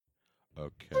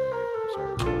Okay. I'm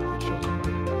sorry. It shows up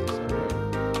on your guys' side,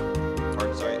 right?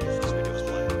 Pardon, sorry, this video is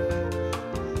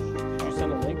playing. Did you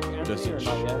send a link, Anthony, or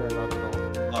not yet, or not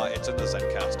at all? It's in the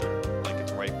Zencaster. Like,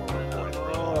 it's right where we're recording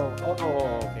right now.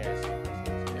 Okay, I see.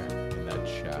 Yeah. And that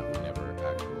chat never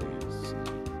actually seen.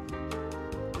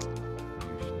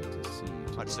 You need to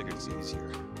see. I just figured it's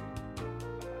easier.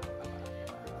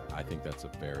 I think that's a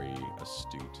very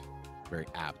astute, very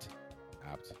apt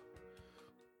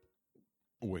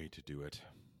way to do it.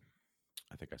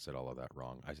 I think I said all of that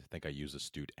wrong. I think I used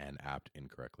astute and apt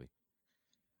incorrectly.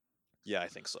 Yeah, I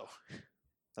think so.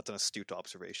 That's an astute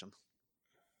observation.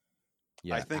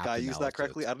 Yeah, I think apt I used that analysis.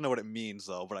 correctly. I don't know what it means,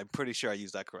 though, but I'm pretty sure I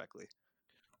used that correctly.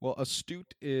 Well,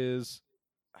 astute is,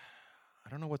 I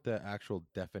don't know what the actual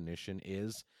definition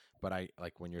is, but I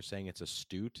like when you're saying it's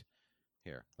astute.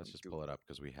 Here, let's just pull it up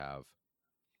because we have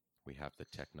the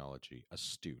technology.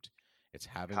 Astute. It's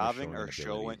having or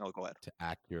showing Oh, go ahead. to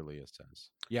accurately assess.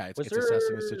 Yeah, it's Was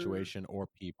assessing a there- situation or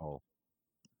people.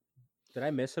 Did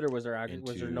I miss it, or was there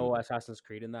no Into- Assassin's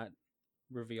Creed in that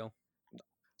reveal?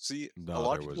 See, No, a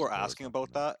lot there of was- people are there was asking nothing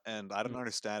about there. that, and I don't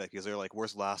understand it because they're like,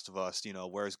 "Where's Last of Us? You know,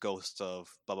 where's Ghosts of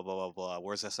blah blah blah blah blah?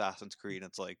 Where's Assassin's Creed?" And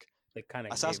it's like They kind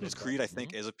of Assassin's Creed, I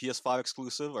think, is a PS5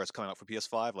 exclusive, or it's coming out for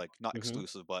PS5. Like, not Mhm.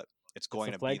 exclusive, but it's It's going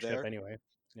the to be flagship there. anyway.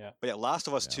 Yeah. But yeah, Last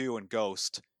of Us Yeah. 2 and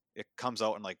Ghost, it comes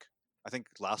out in like, I think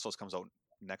Last of Us comes out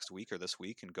next week or this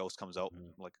week, and Ghost comes out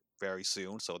Mhm. like very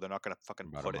soon. So they're not gonna fucking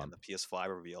About a put it in month. the PS5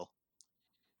 reveal.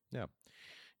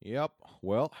 Yep.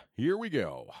 Well, here we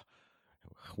go.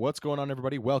 What's going on,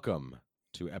 everybody? Welcome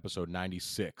to episode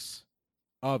 96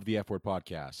 of the F Word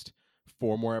Podcast.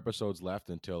 4 more episodes left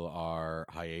until our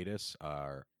hiatus.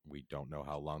 We don't know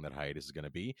how long that hiatus is going to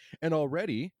be. And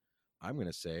already, I'm going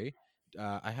to say,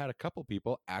 I had a couple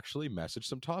people actually message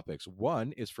some topics.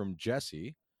 One is from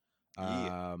Jesse.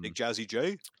 Yeah, Big Jazzy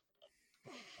J.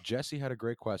 Jesse had a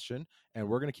great question, and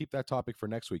we're going to keep that topic for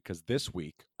next week because this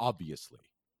week, obviously,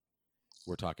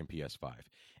 we're talking PS5.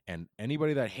 And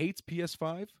anybody that hates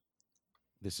PS5,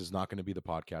 this is not going to be the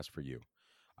podcast for you.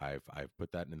 I've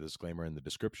put that in the disclaimer in the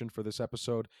description for this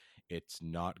episode. It's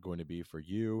not going to be for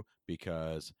you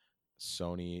because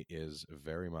Sony is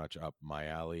very much up my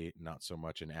alley, not so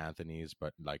much in Anthony's,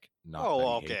 but like not that he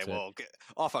Okay. hates it. Well,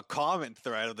 off a comment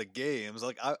thread of the games,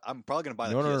 like I'm probably gonna buy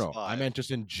the No. PS5. I meant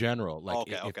just in general. Like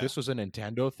Okay, if okay. this was a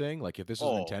Nintendo thing, like if this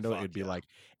was Nintendo, fuck it'd be yeah. like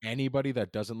anybody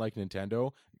that doesn't like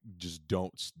Nintendo, just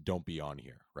don't be on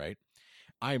here, right?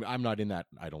 I'm not in that.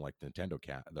 I don't like the Nintendo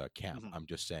camp. Mhm. I'm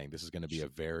just saying this is going to be a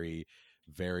very,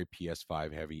 very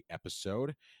PS5 heavy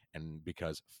episode, and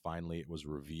because finally it was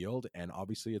revealed, and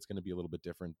obviously it's going to be a little bit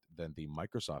different than the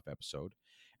Microsoft episode,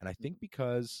 and I think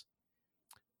because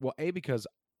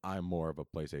I'm more of a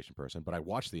PlayStation person, but I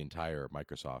watched the entire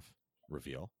Microsoft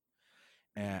reveal,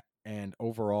 and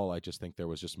overall I just think there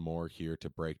was just more here to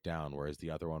break down, whereas the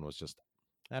other one was just,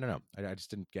 I don't know, I just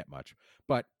didn't get much,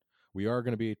 but. We are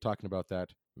going to be talking about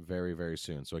that very, very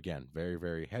soon. So again, very,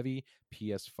 very heavy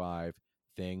PS5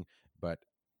 thing. But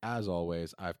as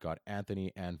always, I've got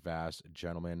Anthony and Vass.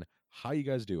 Gentlemen, how you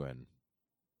guys doing?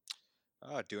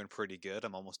 Doing pretty good.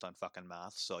 I'm almost done fucking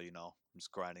math, so I'm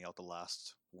just grinding out the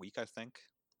last week. I think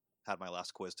had my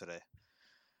last quiz today,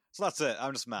 so that's it.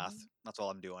 I'm just math. That's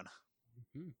all I'm doing.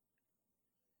 Mhm.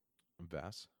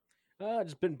 Vass?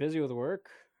 Just been busy with work.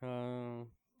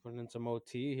 Putting in some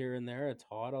OT here and there. It's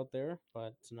hot out there,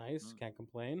 but it's nice. Can't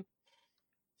complain.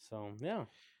 So yeah.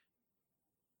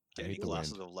 Get any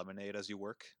glasses of lemonade as you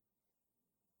work?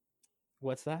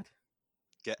 What's that?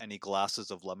 Get any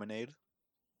glasses of lemonade?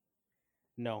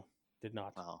 No, did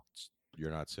not. Oh,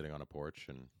 You're not sitting on a porch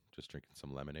and just drinking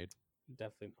some lemonade?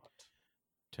 Definitely not.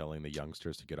 Telling the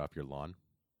youngsters to get off your lawn?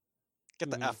 get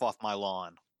the F off my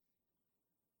lawn.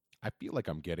 I feel like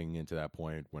I'm getting into that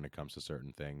point when it comes to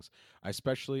certain things. I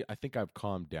think I've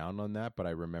calmed down on that, but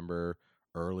I remember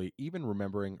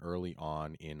remembering early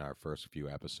on in our first few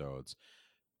episodes,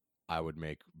 I would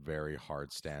make very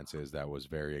hard stances that was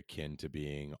very akin to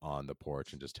being on the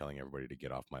porch and just telling everybody to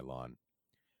get off my lawn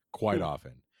quite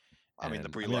often. I mean, the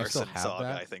Brie I still Larson have saga,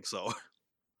 that. I think so.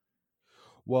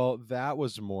 Well, that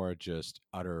was more just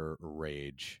utter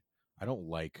rage. I don't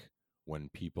like when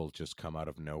people just come out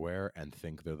of nowhere and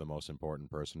think they're the most important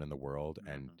person in the world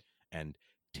and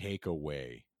take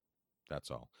away. That's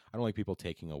all. I don't like people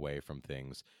taking away from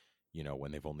things,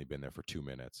 when they've only been there for 2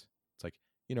 minutes. It's like,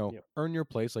 Yep. earn your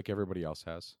place like everybody else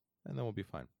has, and then we'll be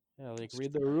fine. Yeah, like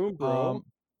read the room, bro.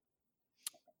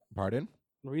 Pardon?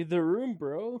 Read the room,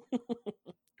 bro.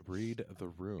 Read the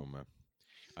room.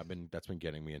 That's been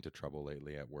getting me into trouble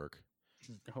lately at work.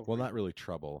 Oh, Well, not really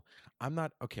trouble. I'm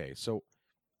not okay. So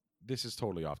this is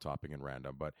totally off topic and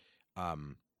random, but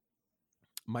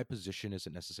my position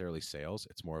isn't necessarily sales,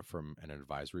 it's more from an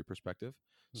advisory perspective.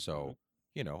 So,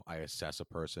 I assess a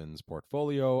person's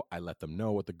portfolio, I let them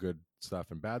know what the good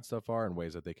stuff and bad stuff are and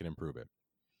ways that they can improve it.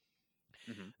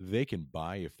 Mm-hmm. They can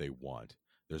buy if they want.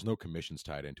 There's no commissions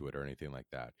tied into it or anything like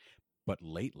that. But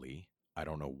lately, I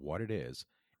don't know what it is.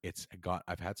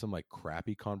 I've had some like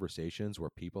crappy conversations where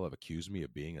people have accused me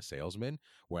of being a salesman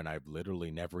when I've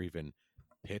literally never even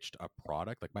pitched a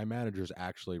product. Like my managers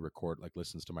actually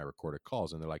listens to my recorded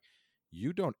calls and they're like,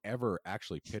 "You don't ever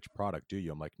actually pitch product, do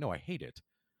you?" I'm like, "No, I hate it."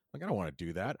 Like, I don't want to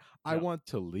do that. I want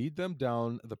to lead them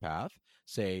down the path,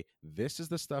 say, this is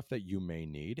the stuff that you may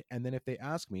need. And then if they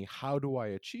ask me, how do I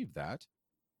achieve that?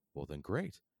 Well, then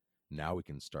great. Now we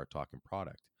can start talking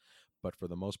product. But for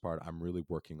the most part, I'm really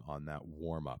working on that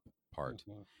warm up part.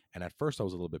 And at first, I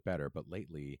was a little bit better. But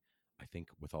lately, I think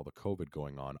with all the COVID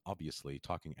going on, obviously,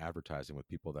 talking advertising with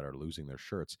people that are losing their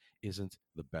shirts isn't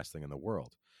the best thing in the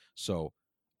world. So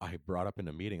I brought up in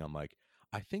a meeting, I'm like,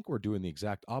 I think we're doing the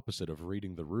exact opposite of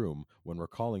reading the room when we're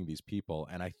calling these people.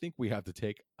 And I think we have to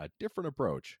take a different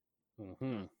approach.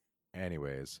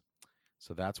 Anyways,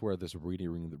 so that's where this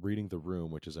reading the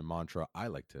room, which is a mantra I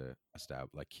like to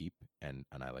keep and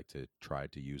I like to try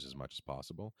to use as much as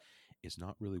possible, is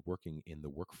not really working in the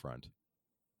work front.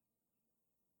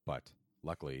 But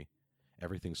luckily,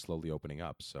 everything's slowly opening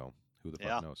up. So who the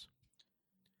fuck knows?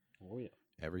 Oh yeah,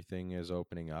 everything is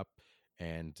opening up,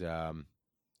 and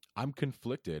I'm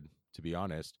conflicted, to be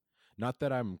honest. Not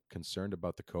that I'm concerned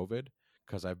about the COVID,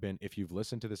 because if you've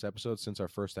listened to this episode since our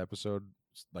first episode,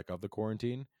 like of the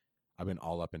quarantine, I've been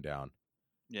all up and down.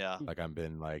 Yeah. Like I've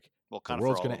been like, Well, the kind of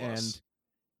world's for all going of to us.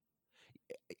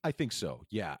 end. I think so,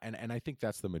 yeah, and I think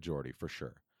that's the majority for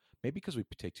sure. Maybe because we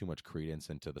take too much credence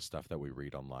into the stuff that we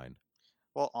read online.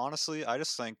 Well, honestly, I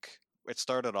just think it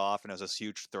started off and it was this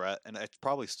huge threat, and it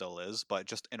probably still is, but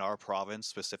just in our province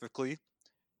specifically,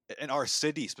 in our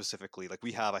city specifically, like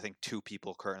we have, I think, 2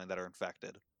 people currently that are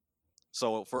infected.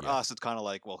 So for Yeah. us, it's kind of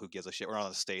like, well, who gives a shit? We're not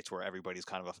in the States where everybody's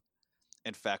kind of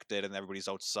infected and everybody's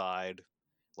outside,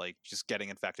 like just getting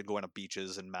infected, going to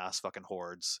beaches in mass fucking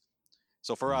hordes.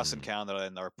 So for us in Canada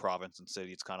and our province and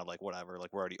city, it's kind of like whatever.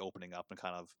 Like we're already opening up and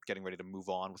kind of getting ready to move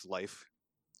on with life.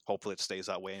 Hopefully it stays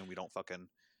that way and we don't fucking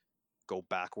go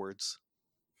backwards.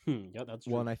 Yeah, that's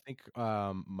true. Well, and I think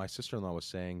my sister-in-law was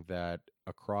saying that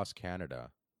across Canada,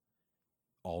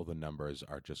 all the numbers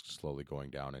are just slowly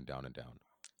going down and down and down.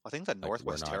 I think the Like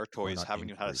Northwest we're Territories not haven't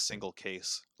even had a increasing. single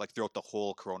case, like throughout the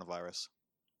whole coronavirus.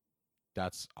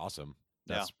 That's awesome.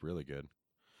 Yeah. That's really good.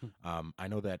 I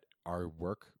know that our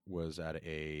work was at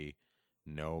a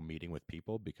no meeting with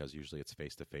people because usually it's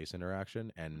face-to-face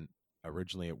interaction, and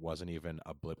originally it wasn't even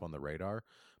a blip on the radar.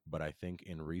 But I think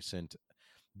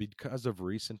because of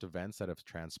recent events that have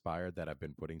transpired that I've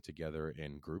been putting together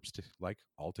in groups to like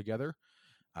all together,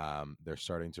 they're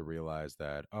starting to realize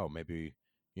that, oh, maybe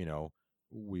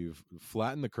we've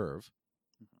flattened the curve,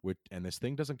 and this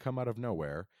thing doesn't come out of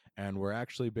nowhere, and we're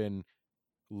actually been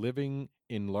living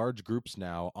in large groups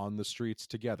now on the streets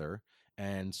together,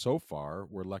 and so far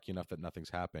we're lucky enough that nothing's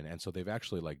happened, and so they've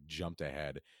actually like jumped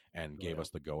ahead and gave us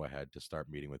the go ahead to start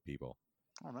meeting with people.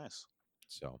 Oh, nice.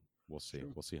 So we'll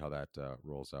see how that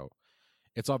rolls out.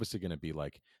 It's obviously going to be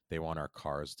like they want our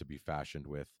cars to be fashioned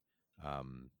with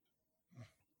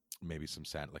maybe some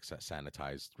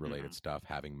sanitized related stuff,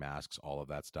 having masks, all of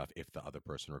that stuff if the other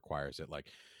person requires it. Like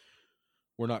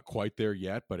we're not quite there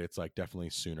yet, but it's like definitely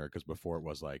sooner, because before it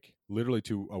was like literally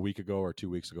a week ago or 2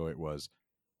 weeks ago, it was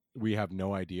we have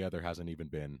no idea. There hasn't even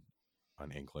been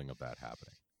an inkling of that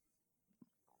happening.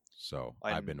 So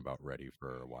I've been about ready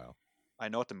for a while. I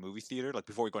know at the movie theater, like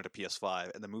before we go into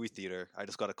PS5, in the movie theater, I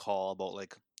just got a call about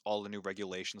like all the new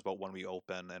regulations about when we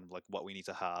open and like what we need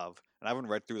to have. And I haven't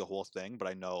read through the whole thing, but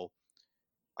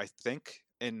I think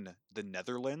in the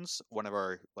Netherlands, one of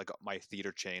our like my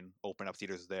theater chain opened up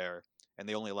theaters there, and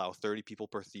they only allow 30 people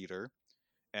per theater.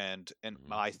 And in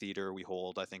my theater, we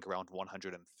hold I think around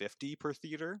 150 per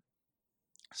theater.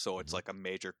 So it's like a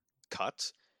major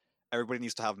cut. Everybody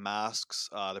needs to have masks.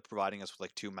 They're providing us with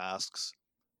like 2 masks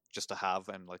just to have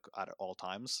and like at all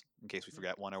times in case we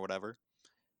forget one or whatever.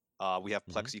 We have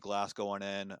plexiglass going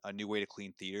in, a new way to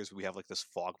clean theaters. We have like this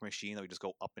fog machine that we just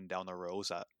go up and down the rows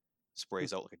that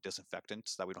sprays out like a disinfectant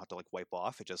so that we don't have to like wipe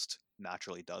off. It just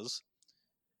naturally does.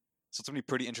 So it's gonna be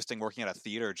pretty interesting working at a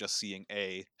theater, just seeing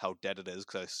how dead it is,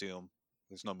 because I assume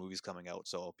there's no movies coming out,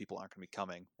 so people aren't gonna be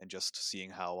coming, and just seeing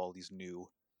how all these new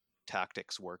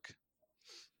tactics work.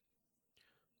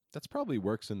 That's probably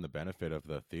works in the benefit of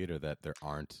the theater that there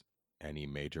aren't any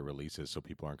major releases, so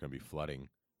people aren't going to be flooding,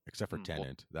 except for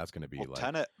Tenet. That's going to be like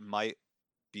Tenet might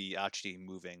be actually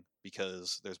moving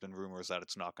because there's been rumors that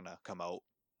it's not going to come out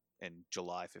in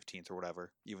July 15th or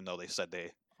whatever, even though they said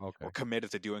they Okay. were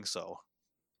committed to doing so.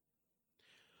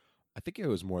 I think it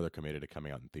was more they're committed to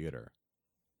coming out in theater,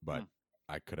 but Hmm.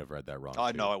 I could have read that wrong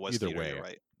Oh, too. no, it was Either theater. way, You're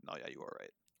right. No, yeah, you are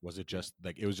right. was it Yeah. just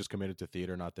like it was just committed to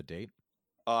theater, not the date?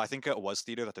 I think it was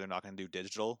theater that they're not going to do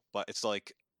digital, but it's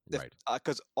like if Right.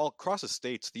 because all across the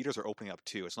states, theaters are opening up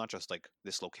too. It's not just like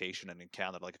this location and in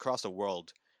Canada, like across the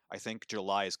world. I think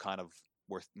July is kind of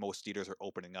where most theaters are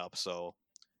opening up. So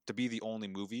to be the only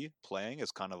movie playing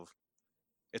is kind of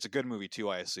it's a good movie too,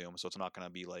 I assume. So it's not going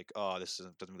to be like, oh,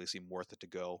 doesn't really seem worth it to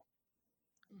go.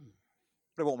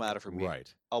 But it won't matter for me.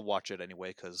 Right. I'll watch it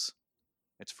anyway because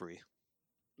it's free.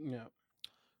 Yeah.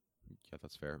 Yeah,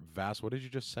 that's fair. Vass, what did you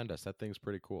just send us? That thing's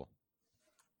pretty cool.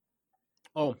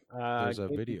 Oh, There's a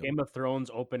video Game of Thrones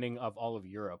opening of all of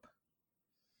Europe.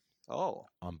 Oh,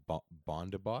 on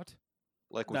Bondabot.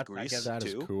 like with That's, I guess, Greece That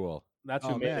is too. cool. that's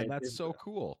who Oh made man, it. that's so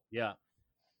cool. Yeah.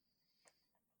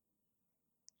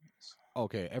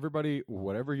 Okay, everybody,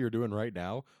 whatever you're doing right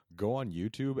now, go on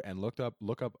YouTube and look up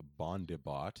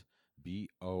Bondibot,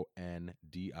 Bondibot.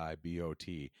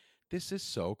 This is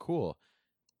so cool.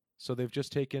 So they've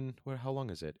just taken how long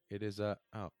is it? It is I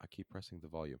keep pressing the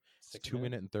volume. It's 6 2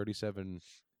 minutes. minute and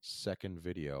 37-second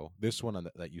video. This one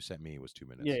that you sent me was 2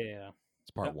 minutes. Yeah.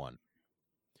 It's part Yep. 1.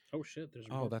 Oh shit, there's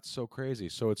Oh, more. that's so crazy.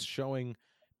 So it's showing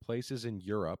places in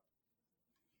Europe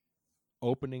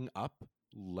opening up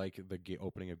like the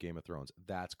opening of Game of Thrones.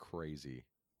 That's crazy.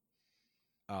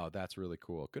 Oh, that's really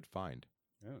cool. Good find.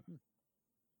 Yeah.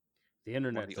 The One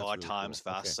internet. of the That's odd really times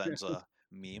cool. Fast Okay. sends a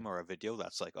meme or a video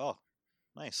that's like, oh,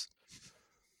 nice.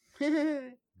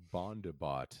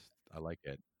 Bondabot. I like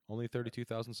it. Only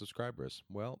 32,000 subscribers.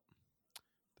 Well,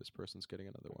 this person's getting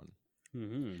another one.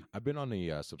 Mm-hmm. I've been on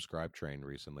the subscribe train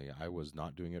recently. I was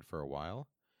not doing it for a while.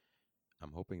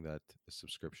 I'm hoping that the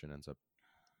subscription ends up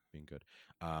being good.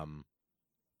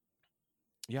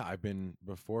 Yeah, I've been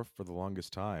before for the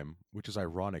longest time, which is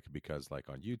ironic because like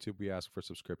on YouTube we ask for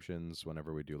subscriptions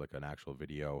whenever we do like an actual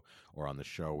video, or on the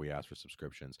show we ask for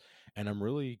subscriptions. And I'm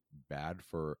really bad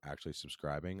for actually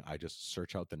subscribing. I just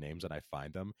search out the names and I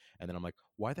find them, and then I'm like,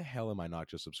 why the hell am I not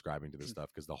just subscribing to this stuff?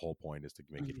 Because the whole point is to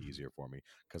make it easier for me.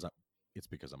 Because it's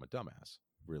because I'm a dumbass.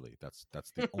 Really, that's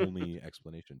the only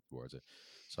explanation towards it.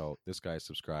 So this guy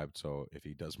subscribed. So if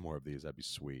he does more of these, that'd be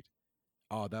sweet.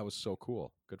 Oh, that was so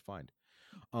cool. Good find.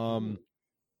 Mm-hmm.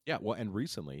 Yeah, well, and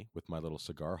recently with my little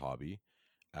cigar hobby,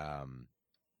 um,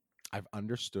 I've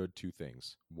understood two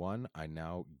things. One, I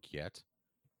now get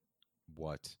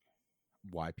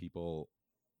why people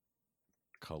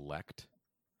collect.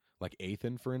 Like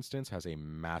Ethan, for instance, has a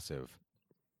massive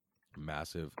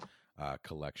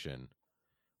collection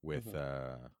with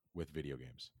video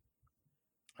games.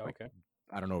 Like, Okay.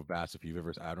 I don't know if Bass, if you've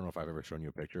ever, I don't know if I've ever shown you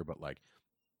a picture, but like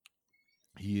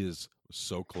he is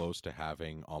so close to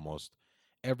having almost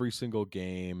every single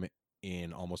game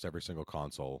in almost every single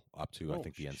console up to I Oh,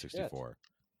 think the shit. N64.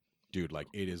 Dude, like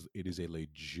it is a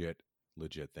legit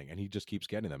thing, and he just keeps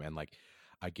getting them. And like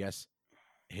I guess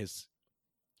his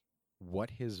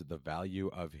the value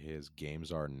of his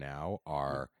games are now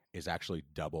is actually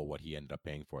double what he ended up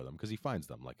paying for them, because he finds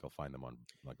them, like he'll find them on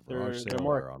like a garage They're sale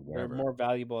more or on they're wherever. more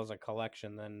valuable as a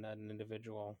collection than an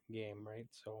individual game, right?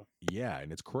 So Yeah,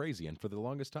 and it's crazy. And for the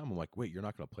longest time, I'm like, wait, you're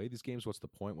not going to play these games? What's the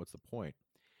point? What's the point?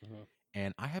 mhm.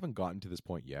 And I haven't gotten to this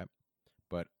point yet,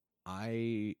 but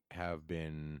I have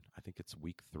been, I think it's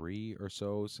week 3 or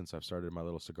so since I've started my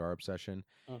little cigar obsession.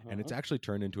 And it's actually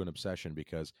turned into an obsession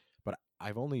but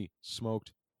I've only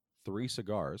smoked 3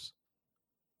 cigars,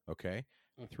 okay?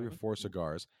 3 or 4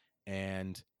 cigars,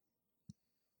 and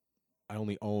I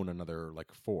only own another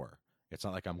like 4. It's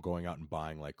not like I'm going out and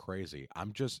buying like crazy.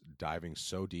 I'm just diving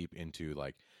so deep into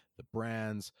like the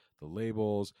brands, the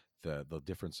labels, the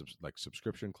different like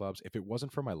subscription clubs. If it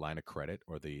wasn't for my line of credit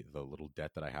or the little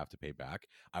debt that I have to pay back,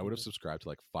 I would have subscribed to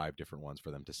like 5 different ones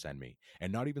for them to send me.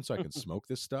 And not even so I can smoke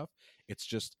this stuff. It's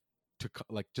just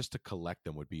just to collect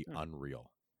them would be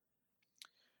unreal.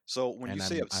 So when you And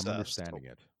say I'm obsessed, understanding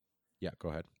it. Yeah, go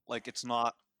ahead. like it's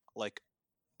not like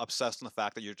obsessed in the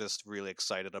fact that you're just really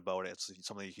excited about it. It's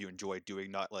something you enjoy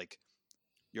doing, not like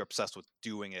you're obsessed with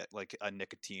doing it, like a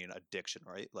nicotine addiction,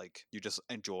 right? Like you just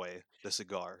enjoy the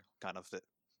cigar kind of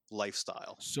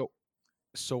lifestyle.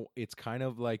 So it's kind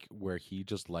of like where he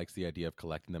just likes the idea of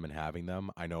collecting them and having them.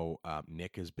 I know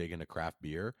Nick is big into craft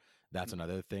beer. That's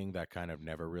another thing that kind of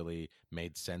never really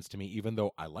made sense to me, even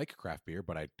though I like craft beer,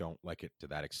 but I don't like it to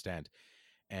that extent.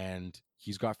 And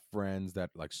he's got friends that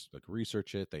like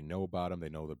research it. They know about him. They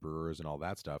know the brewers and all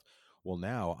that stuff. Well,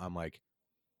 now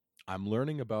I'm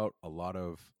learning about a lot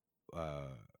of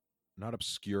not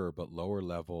obscure but lower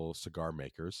level cigar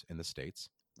makers in the States.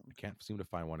 I can't seem to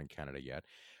find one in Canada yet.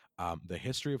 The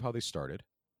history of how they started,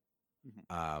 Mhm.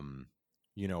 um,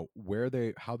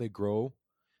 how they grow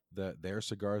their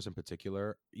cigars in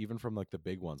particular, even from like the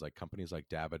big ones, like companies like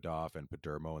Davidoff and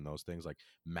Padermo and those things, like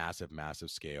massive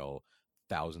scale,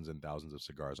 thousands and thousands of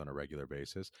cigars on a regular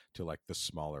basis, to like the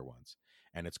smaller ones.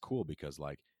 And it's cool because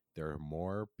like there are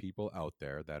more people out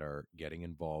there that are getting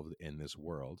involved in this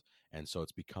world, and so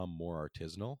it's become more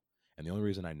artisanal. And the only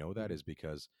reason I know that Mhm. is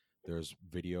because there's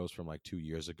videos from like 2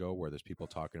 years ago where there's people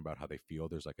talking about how they feel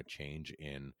there's like a change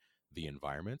in the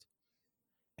environment,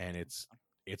 and it's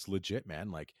legit,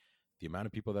 man. Like the amount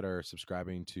of people that are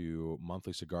subscribing to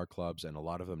monthly cigar clubs, and a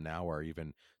lot of them now are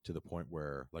even to the point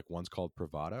where like one's called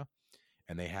Pravada,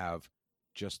 and they have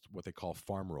just what they call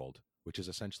farm rolled, which is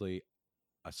essentially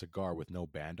a cigar with no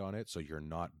band on it, so you're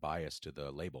not biased to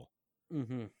the label.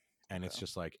 Mhm. And it's Okay.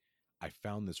 just like I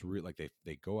found this real, like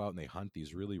they go out and they hunt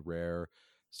these really rare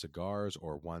cigars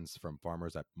or ones from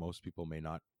farmers that most people may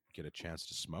not get a chance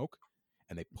to smoke,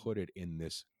 and they Mhm. put it in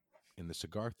the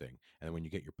cigar thing. And then when you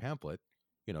get your pamphlet,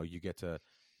 you don't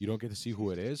get to see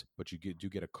who it is, but do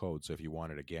get a code. So if you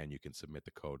want it again, you can submit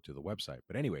the code to the website.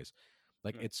 But anyways,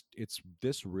 like Yeah. it's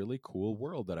this really cool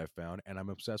world that I found, and I'm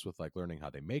obsessed with like learning how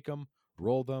they make them,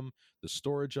 roll them, the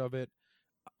storage of it,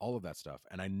 all of that stuff.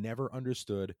 And I never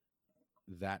understood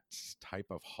that type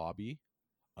of hobby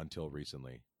until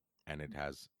recently, and it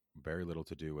has very little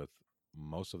to do with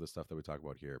most of the stuff that we talk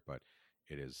about here, but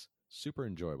it is super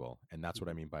enjoyable, and that's what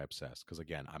I Mhm. mean by obsessed. Because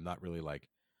again, I'm not really like,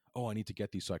 oh, I need to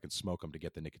get these so I can smoke them to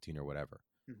get the nicotine or whatever.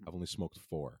 Mhm. I've only smoked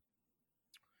 4,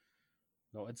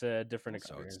 No, it's a different Okay.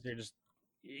 so it's experience. You're just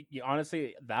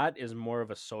honestly, that is more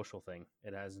of a social thing.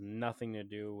 It has nothing to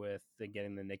do with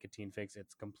getting the nicotine fix.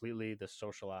 It's completely the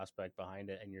social aspect behind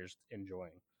it, and you're just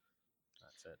enjoying.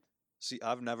 That's it. See,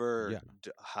 I've never yeah,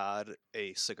 had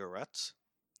a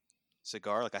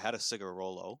cigar. Like I had a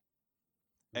cigarolo,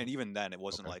 and Mhm. even then, it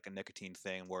wasn't okay, like a nicotine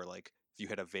thing where like if you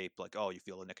hit a vape, like oh, you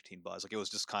feel a nicotine buzz. Like it was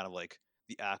just kind of like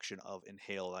the action of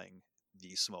inhaling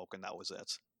the smoke, and that was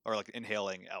it. Or like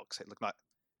inhaling out, like not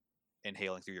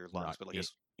inhaling through your lungs, not but like in,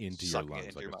 just into your sucking it lungs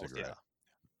into like your a mouth. Yeah. cigarette.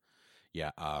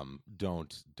 Yeah,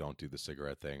 don't do the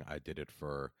cigarette thing. I did it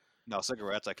for No,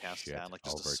 cigarettes I can't shit stand. Like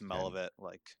just the over smell of 10. it,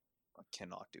 like I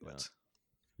cannot do Yeah. it.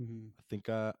 Mhm.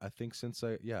 I think since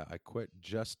I quit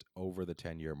just over the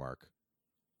 10-year mark,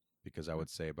 because I Hmm. would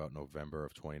say about November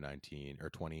of 2019 or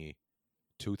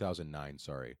 2009,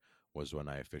 sorry, was when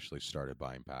I officially started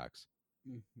buying packs.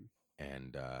 Mhm.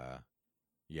 And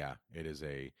yeah, it is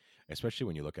especially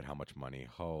when you look at how much money,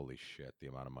 holy shit, the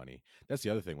amount of money. That's the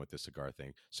other thing with this cigar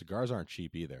thing. Cigars aren't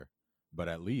cheap either, but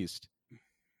at least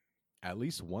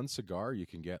one cigar you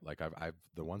can get, like I've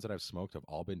the ones that I've smoked have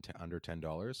all been under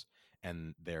 $10,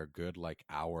 and they're good like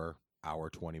hour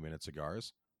 20-minute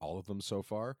cigars, all of them so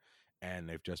far, and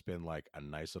they've just been like a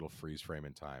nice little freeze frame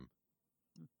in time.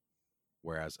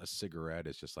 Whereas a cigarette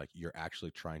is just like you're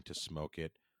actually trying to smoke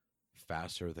it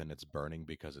faster than it's burning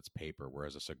because it's paper,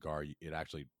 whereas a cigar it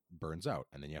actually burns out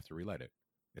and then you have to relight it.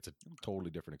 It's a Okay.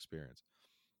 totally different experience.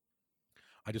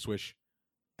 I just wish,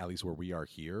 at least where we are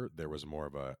here, there was more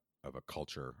of a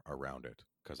culture around it,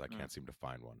 because I Mm, can't seem to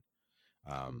find one.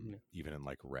 Mhm. Even in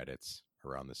like Reddits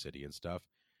around the city and stuff.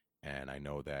 And I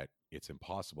know that it's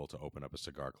impossible to open up a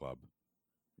cigar club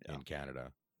yeah. in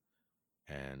Canada,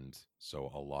 and so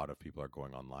a lot of people are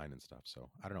going online and stuff.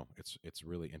 So I don't know. It's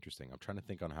really interesting. I'm trying to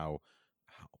think on how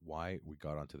why we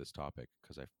got onto this topic,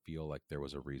 because I feel like there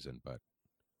was a reason, but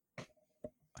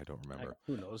I don't remember.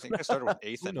 Who I knows? think I started with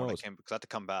Who Athan when I knows? came because I had to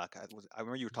come back. I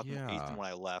remember you were talking about Athan Yeah, when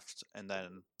I left, and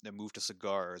then moved to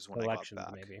cigars when I got Collections,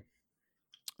 back. maybe.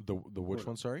 the Who which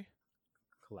one? knows? Sorry,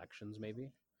 Collections,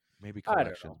 maybe. maybe I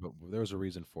don't collections, know. but there was a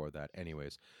reason for that.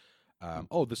 Anyways, Mhm.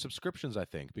 oh, the subscriptions, I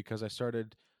think, because I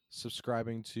started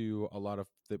subscribing to a lot of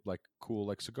the like cool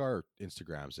like cigar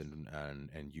Instagrams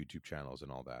and YouTube channels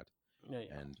and all that. Yeah,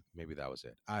 yeah. And maybe that was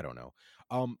it. I don't know.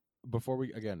 Before we're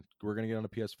gonna get on the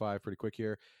PS5 pretty quick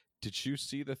here. Did you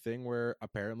see the thing where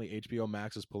apparently HBO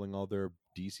Max is pulling all their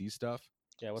DC stuff?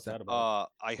 Yeah, Is what's that that about?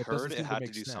 I that doesn't heard it seem to had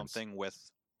to make do sense? something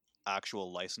with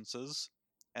actual licenses,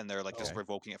 and they're like just Oh, Okay.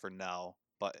 revoking it for now,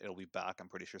 but it'll be back. I'm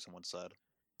pretty sure someone said.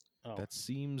 oh. That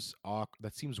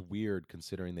seems weird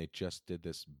considering they just did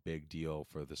this big deal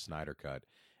for the Snyder cut,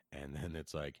 and then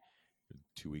it's like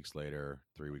 2 weeks later,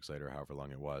 3 weeks later, however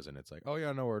long it was, and it's like, oh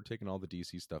yeah, no, we're taking all the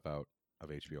DC stuff out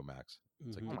of HBO Max.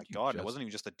 It's like, Oh Mhm. my didn't you god! And it just wasn't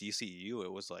even just the DCU.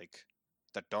 It was like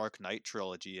the Dark Knight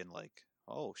trilogy and like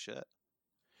oh shit,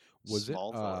 was it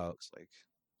Smallville. It looks like.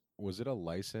 a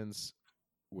license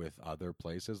with other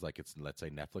places? Like it's, let's say,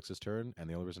 Netflix's turn, and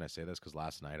the only reason I say this because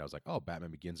last night I was like, oh,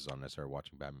 Batman Begins is on, and I started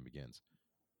watching Batman Begins.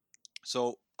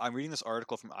 So I'm reading this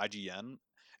article from IGN,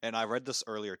 and I read this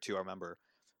earlier too. I remember.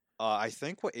 I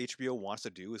think what HBO wants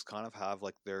to do is kind of have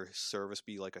like their service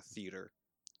be like a theater.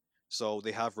 So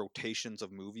they have rotations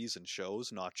of movies and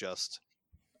shows, not just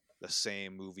the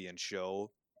same movie and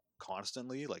show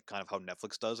constantly, like kind of how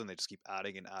Netflix does, and they just keep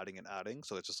adding and adding and adding.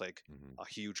 So it's just like Mhm. a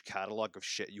huge catalog of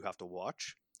shit you have to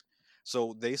watch.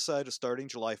 So they said starting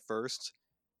July 1st,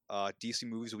 DC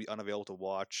movies will be unavailable to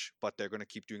watch, but they're going to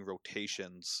keep doing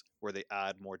rotations where they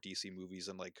add more DC movies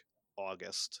in like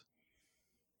August.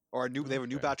 Or they have a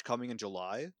new Okay. batch coming in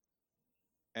July,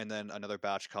 and then another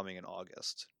batch coming in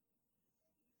August.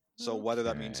 So whether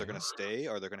that means they're Okay. going to stay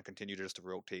or they're going to continue to just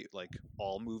rotate like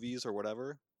all movies or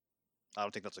whatever, I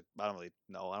don't think that's a. I don't really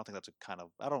know. I don't think that's a kind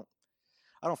of. I don't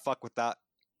fuck with that.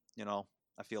 You know.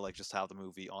 I feel like just have the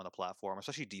movie on the platform,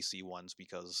 especially DC ones,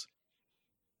 because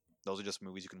those are just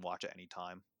movies you can watch at any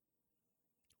time.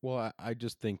 Well, I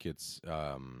just think it's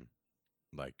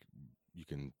like you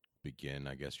can begin,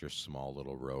 I guess, your small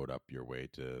little road up your way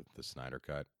to the Snyder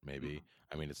Cut. Maybe. Mhm.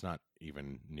 I mean, it's not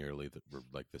even nearly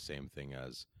like the same thing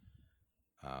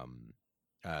um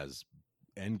as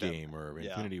That Endgame or yeah.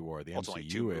 Infinity War, the Well, it's only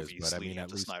two MCU is, but movies I mean, leading up at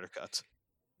to least, Snyder Cut,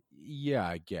 yeah,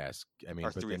 I guess. I mean,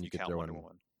 or but three then if you you could count throw Wonder in,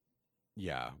 Woman.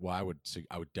 yeah. Well, I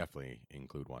would definitely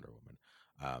include Wonder Woman,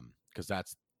 because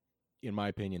that's, in my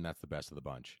opinion, that's the best of the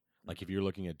bunch. Like if Mhm. you're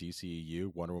looking at DCEU,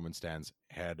 Wonder Woman stands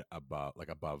head above, like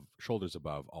above, shoulders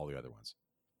above all the other ones.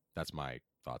 That's my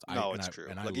thoughts. No, it's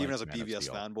true. I Like even like as a Man of BVS Steel.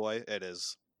 fanboy, it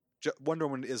is. Wonder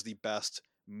Woman is the best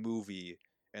movie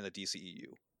in the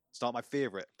DCEU. It's not my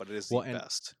favorite, but it is Well, the and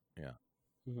best. yeah.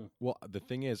 Mm-hmm. Well, the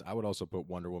thing is, I would also put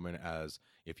Wonder Woman as,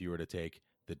 if you were to take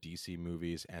the DC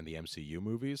movies and the MCU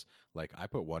movies, like I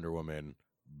put Wonder Woman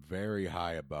very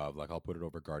high above. Like I'll put it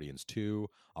over Guardians 2,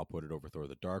 I'll put it over Thor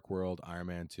the Dark World, Iron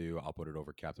Man 2, I'll put it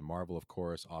over Captain Marvel, of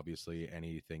course. Obviously,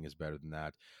 anything is better than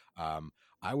that. Um,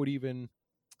 I would even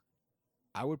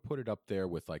I would put it up there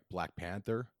with like Black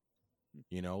Panther,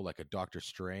 like a Doctor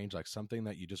Strange, like something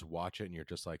that you just watch it and you're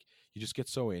just like, you just get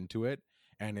so into it,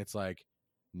 and it's like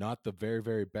not the very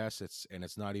very best. It's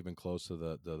not even close to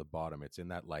the bottom. It's in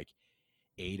that like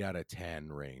 8 out of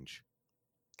 10 range.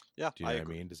 Yeah, Do you I know what I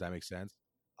agree. mean? Does that make sense?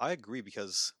 I agree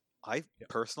because I Yep.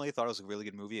 personally thought it was a really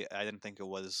good movie. I didn't think it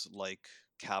was like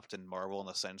Captain Marvel in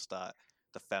the sense that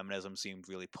the feminism seemed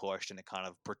really pushed and it kind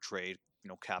of portrayed,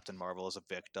 Captain Marvel as a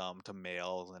victim to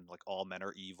males and like all men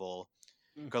are evil.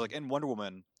 Because like in Wonder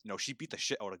Woman, she beat the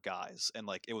shit out of guys, and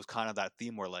like it was kind of that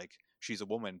theme where like she's a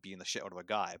woman beating the shit out of a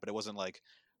guy, but it wasn't like,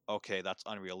 okay, that's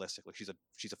unrealistic. Like she's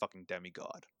a fucking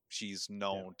demigod. She's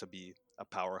Yeah. known to be a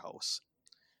powerhouse,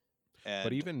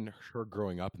 But and even her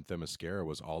growing up in Themyscira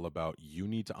was all about, you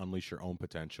need to unleash your own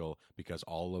potential because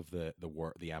all of the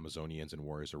Amazonians and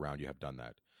warriors around you have done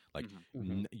that. Like mhm,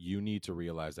 Mm-hmm. you need to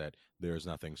realize that there's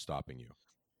nothing stopping you.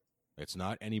 It's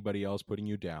not anybody else putting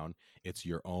you down. It's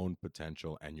your own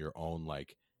potential and your own,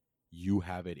 like, you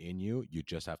have it in you. You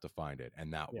just have to find it.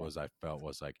 And that Yeah. was, I felt,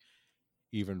 was like,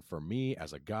 even for me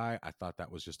as a guy, I thought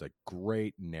that was just a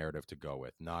great narrative to go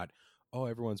with. Not, oh,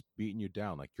 everyone's beating you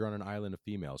down. Like, you're on an island of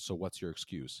females. So what's your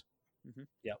excuse? mhm.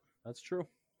 Yep. That's true.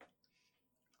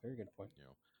 Very good point. You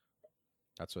know,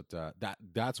 that's what,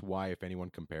 that's why, if anyone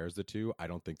compares the two, I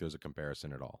don't think there's a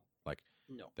comparison at all. Like,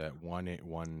 No. that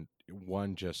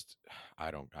one just,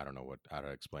 I don't know how to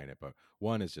explain it, but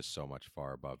one is just so much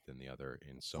far above than the other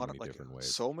in so many Like different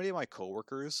ways. so many of my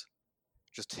coworkers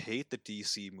just hate the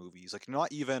DC movies. Like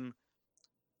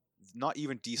not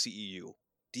even DCEU,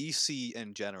 DC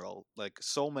in general. Like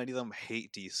so many of them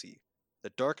hate DC. The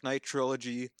Dark Knight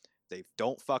trilogy, they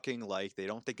don't fucking like. They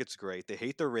don't think it's great. They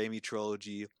hate the Raimi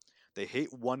trilogy. They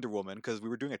hate Wonder Woman because we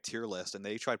were doing a tier list and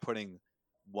they tried putting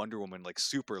Wonder Woman like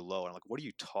super low. And I'm like, what are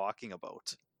you talking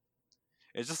about?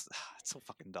 It's just it's so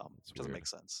fucking dumb. It's It doesn't weird. make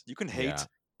sense. You can Yeah. hate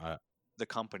Uh, the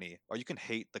company or you can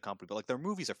hate the company, but like their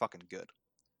movies are fucking good.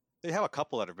 They have a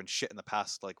couple that have been shit in the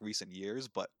past like recent years,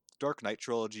 but Dark Knight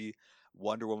trilogy,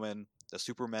 Wonder Woman, the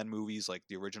Superman movies, like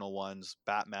the original ones,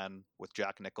 Batman with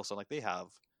Jack Nicholson, like they have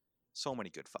so many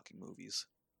good fucking movies.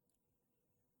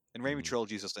 And Raimi mhm.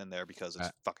 trilogy is just in there because it's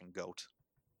fucking goat.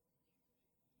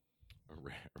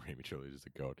 Raimi Trilogy is the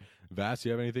goat. Vass,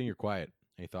 you have anything? You're quiet.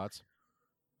 Any thoughts?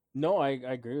 No, I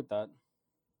agree with that.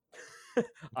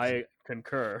 I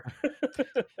concur.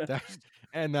 That,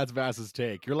 and that's Vass's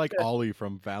take. You're like Ollie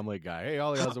from Family Guy. Hey,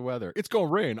 Ollie, how's the weather? It's gonna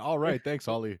rain. All right, thanks,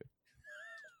 Ollie.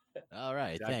 All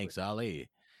right, Exactly. thanks, Ollie.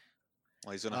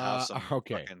 Well, he's gonna have some Okay.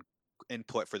 fucking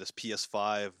input for this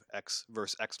PS5 X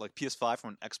versus X, like PS5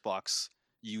 from an Xbox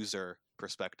user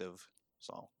perspective.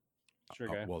 So Sure,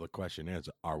 guy. Well, the question is,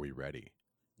 are we ready?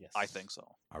 Yes. I think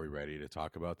so. Are we ready to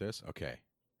talk about this? Okay.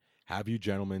 Have you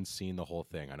gentlemen seen the whole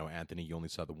thing? I know, Anthony, you only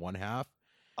saw the one half,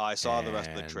 I saw the rest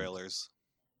of the and trailers.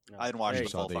 No. I didn't watch you the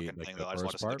Hey, saw full the fucking thing the though. I just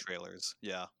wanted first to see the part. trailers.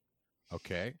 Yeah.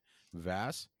 Okay,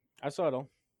 Vass, I saw it all.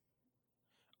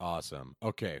 awesome.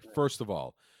 Okay, first of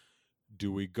all,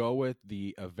 do we go with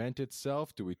the event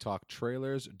itself? Do we talk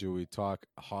trailers? Do we talk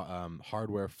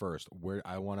hardware first? Where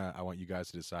I want you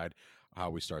guys to decide how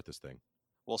we start this thing.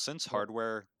 Well, since Well,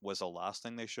 hardware was the last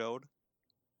thing they showed,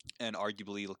 and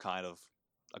arguably kind of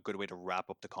a good way to wrap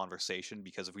up the conversation,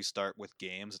 because if we start with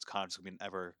games, it's kind of just gonna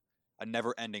be a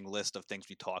never ending list of things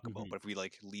we talk about. Mhm. But if we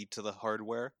like lead to the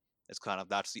hardware, it's kind of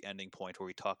that's the ending point where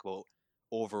we talk about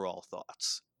overall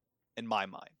thoughts, in my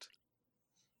mind.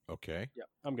 Okay, Yeah,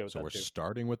 I'm good with so that we're too.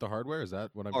 starting with the hardware. Is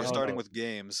that what I'm Or No, getting? starting no, with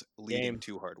games leading games.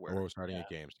 to Or hardware. we're starting Yeah. at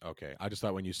games. Okay, I just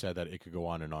thought when you said that it could go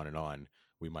on and on and on,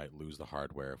 we might lose the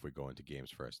hardware if we go into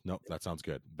games first. Nope, that sounds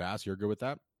good. Bass, you're good with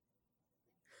that?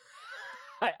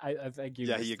 I think you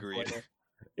Yeah, he missed the point agreed. there.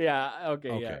 Yeah. Okay.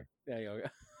 Yeah. Okay. Yeah. Yeah.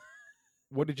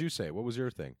 What did you say? What was your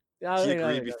thing? Yeah. He Yeah.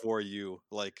 agreed before you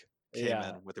like came Yeah,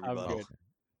 in with a I'm rebuttal.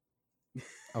 good.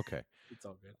 Okay. It's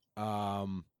all good.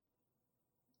 Um,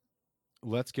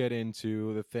 let's get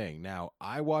into the thing. Now,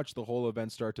 I watched the whole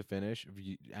event start to finish.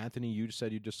 Anthony, you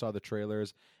said you just saw the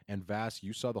trailers, and Vass,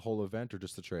 you saw the whole event or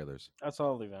just the trailers? That's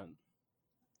all the event.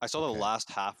 I saw Okay. the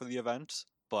last half of the event,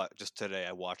 but just today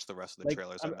I watched the rest of the Like,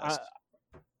 trailers I missed.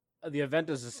 the event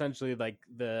is essentially like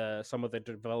some of the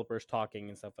developers talking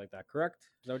and stuff like that. Correct?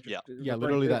 Is that what you're Yeah. Yeah, referring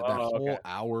literally to? that Oh, okay. whole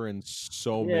hour and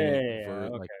so Yeah, minute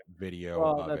okay. like video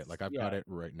Well, of it. that's Like I've got yeah. it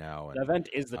right now, The and event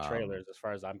is the um, trailers, as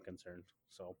far as I'm concerned.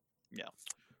 So Yeah.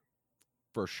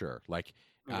 for sure. Like,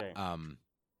 okay,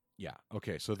 yeah.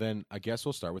 Okay, so then I guess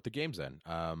we'll start with the games then.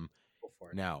 go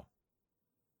for it. Now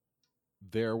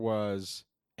there was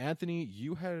Anthony.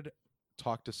 You had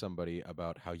talked to somebody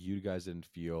about how you guys didn't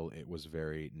feel it was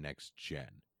very next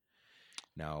gen.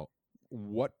 Now,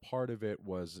 what part of it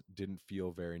was didn't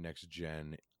feel very next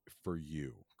gen for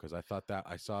you? Because I thought that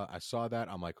I saw that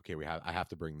I'm like, okay, I have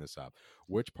to bring this up.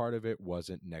 Which part of it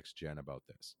wasn't next gen about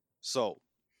this? So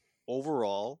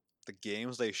overall, the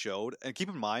games they showed, and keep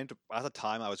in mind, at the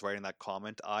time I was writing that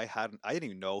comment, I didn't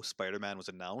even know Spider-Man was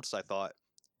announced. I thought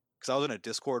because I was in a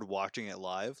Discord watching it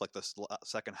live, like the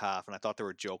second half, and I thought they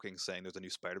were joking, saying there's a new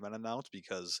Spider-Man announced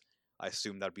because I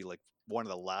assumed that'd be like one of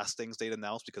the last things they'd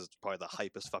announce because it's probably the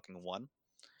hypest fucking one.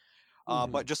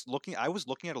 But Mhm. just looking, I was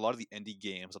looking at a lot of the indie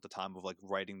games at the time of like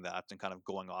writing that and kind of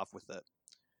going off with it.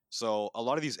 So a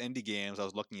lot of these indie games I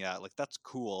was looking at, like that's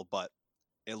cool, but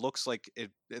it looks like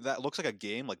that looks like a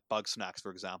game like Bug Snacks,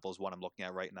 for example, is one I'm looking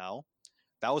at right now.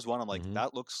 That was one I'm like, Mm-hmm.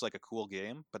 that looks like a cool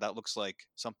game, but that looks like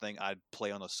something I'd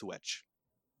play on the Switch.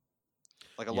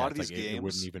 Like a Yeah, lot of it's like these it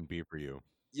wouldn't games, even be for you.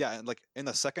 yeah, and like in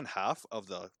the second half of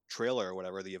the trailer or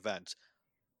whatever, the event,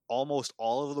 almost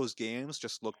all of those games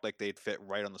just looked like they'd fit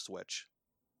right on the Switch.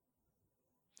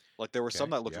 Like there were some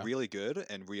Okay, that looked yeah. really good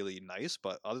and really nice,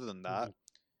 but other than that, Mhm.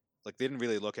 like they didn't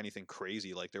really look anything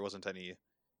crazy. Like there wasn't any,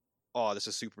 oh, this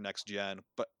is super next gen,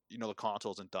 but you know the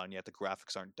console isn't done yet. The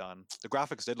graphics aren't done. The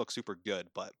graphics did look super good,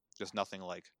 but just nothing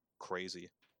like crazy.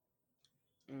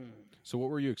 Mm. So what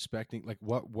were you expecting? Like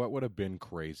what would have been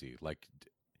crazy? Like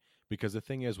because the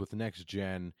thing is with next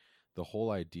gen, the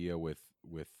whole idea with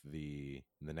the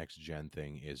next gen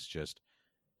thing is just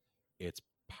its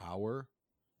power,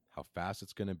 how fast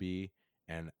it's going to be,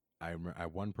 and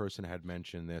one person had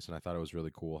mentioned this, and I thought it was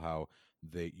really cool how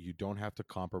you don't have to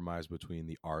compromise between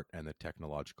the art and the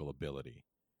technological ability.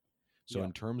 So Yeah.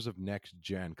 in terms of next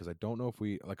gen, because I don't know if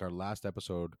we like our last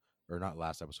episode or not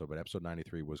last episode, but episode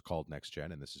 93 was called next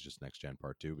gen, and this is just next gen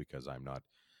part 2 because I'm not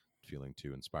feeling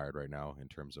too inspired right now in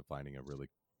terms of finding a really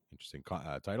interesting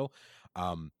title.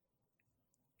 Um,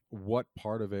 what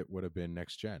part of it would have been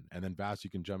next gen? And then Vass, you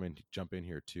can jump in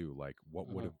here too. Like what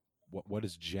would Mhm. have what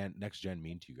does gen next gen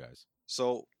mean to you guys?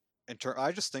 So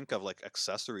I just think of like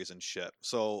accessories and shit.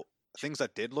 So things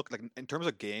that did look like in terms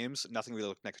of games, nothing really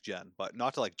looked next gen, but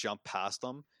not to like jump past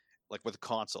them. Like with the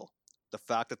console, the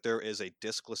fact that there is a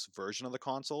discless version of the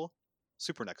console,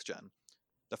 super next gen.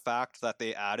 The fact that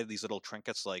they added these little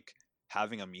trinkets like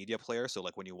having a media player, so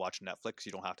like when you watch Netflix,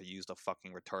 you don't have to use the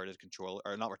fucking retarded controller,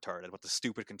 or not retarded, but the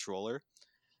stupid controller,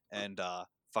 and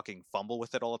fucking fumble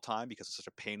with it all the time because it's such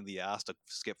a pain in the ass to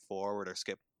skip forward or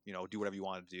skip, do whatever you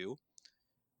want to do.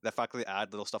 The fact that they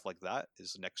add little stuff like that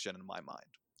is next gen in my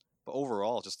mind. But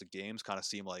overall, just the games kind of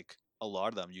seem like a lot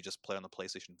of them you just play on the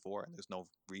PlayStation 4, and there's no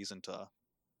reason to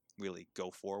really go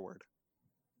forward.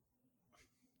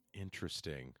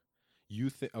 Interesting. You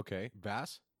think okay,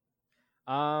 Vass?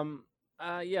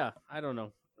 Yeah. I don't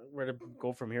know. where to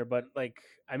go from here, but like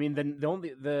I mean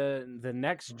the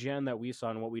next gen that we saw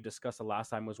and what we discussed the last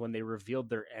time was when they revealed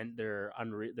their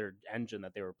engine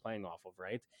that they were playing off of,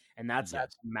 right? And that's at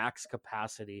Yes. max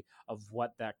capacity of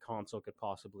what that console could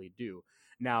possibly do.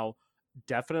 Now,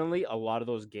 definitely a lot of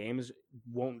those games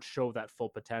won't show that full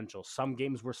potential. Some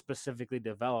games were specifically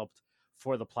developed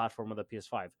for the platform of the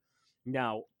PS5.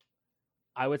 Now,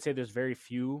 I would say there's very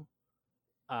few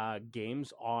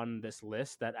games on this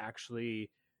list that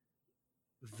actually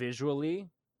visually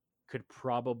could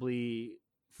probably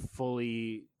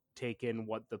fully take in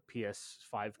what the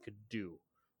PS5 could do.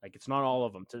 Like it's not all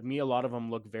of them. To me, a lot of them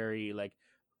look very like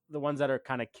the ones that are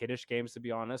kind of kiddish games. To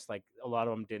be honest, like a lot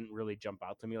of them didn't really jump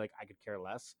out to me. Like I could care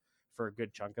less for a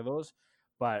good chunk of those.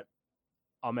 But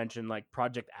I'll mention like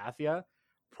Project Athia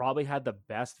probably had the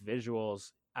best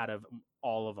visuals out of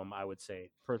all of them. I would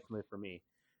say personally for me,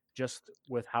 just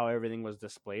with how everything was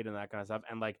displayed and that kind of stuff.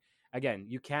 And like again,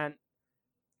 you can't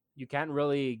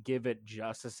really give it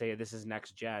just to say this is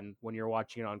next gen when you're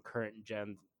watching it on current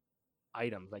gen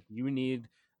items. Like you need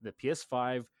the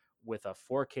PS5 with a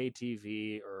 4K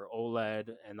TV or OLED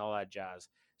and all that jazz.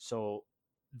 So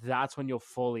that's when you'll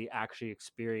fully actually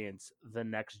experience the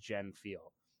next gen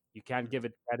feel. You can't give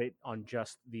it credit on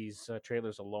just these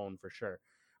trailers alone for sure.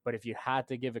 But if you had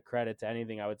to give it credit to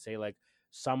anything, I would say like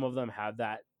some of them have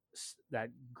that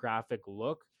graphic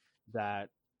look that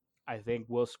I think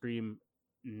will scream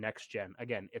next gen.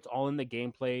 Again, it's all in the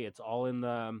gameplay. It's all in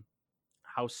the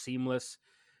how seamless,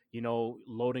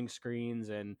 loading screens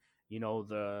and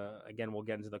the again we'll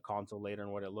get into the console later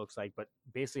and what it looks like, but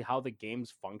basically how the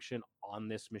games function on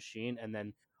this machine, and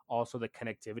then also the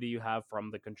connectivity you have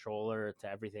from the controller to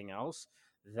everything else.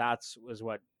 That's is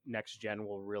what next gen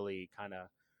will really kind of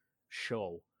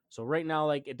show. So right now,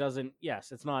 like it doesn't.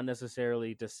 Yes, it's not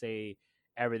necessarily to say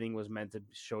everything was meant to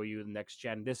show you the next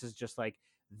gen. This is just like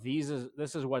this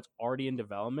is what's already in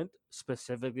development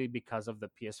specifically because of the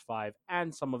PS5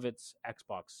 and some of its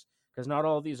Xbox. Because not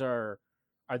all of these are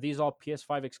these all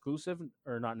PS5 exclusive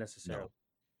or not necessarily?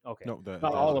 No. Okay, No, not there's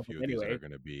all a of them few of these that anyway. are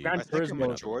going to be Gran I think a picking Turismo, up.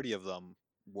 majority of them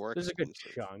were there's a good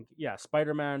exclusive. chunk. Yeah,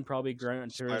 Spider Man probably Gran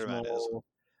Spider-Man is. Turismo.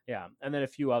 Yeah, and then a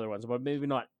few other ones, but maybe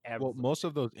not every. Well, most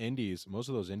of those indies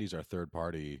are third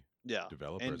party Yeah.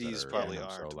 developers that Indies are Yeah, in probably them.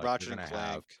 So aren't. like they're Ratchet and gonna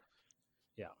have, Clank.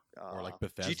 yeah. or like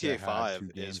Bethesda GTA had 5 two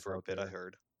is games for a out bit, I there.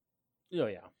 heard. Oh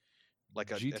yeah. Like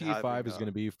it GTA having 5 is going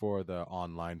to be for the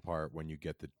online part when you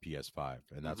get the PS5,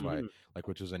 and that's why, Mhm. like,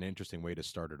 which is an interesting way to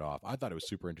start it off. I thought it was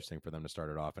super interesting for them to start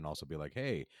it off and also be like,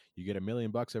 hey, you get $1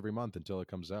 million every month until it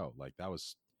comes out. Like that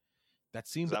because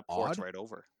seemed that ports odd. right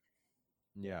over.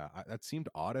 Yeah, that seemed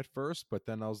odd at first, but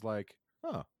then I was like,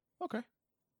 oh, okay,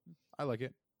 I like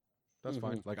it. That's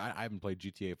fine. Mhm. Like I haven't played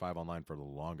GTA 5 online for the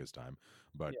longest time,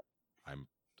 but Yeah. I'm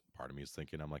part of me is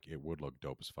thinking I'm like it would look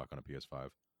dope as fuck on a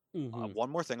PS5. Mhm. One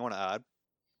more thing I want to add,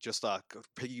 just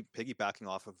piggybacking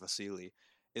off of Vasily,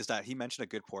 is that he mentioned a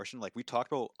good portion. Like we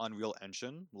talked about Unreal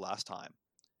Engine last time,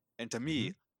 and to Mm-hmm.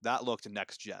 me that looked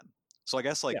next gen. So I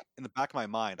guess like Yeah. in the back of my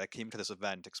mind, I came to this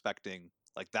event expecting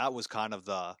like that was kind of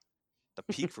the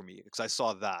peak for me because I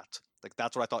saw that like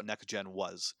that's what I thought next gen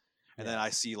was, and then Yeah. I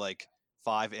see like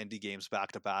 5 indie games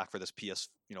back to back for this PS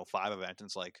 5 event, and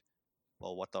it's like,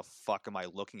 well, what the fuck am I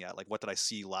looking at? Like, what did I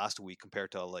see last week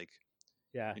compared to like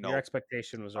Yeah. you Your know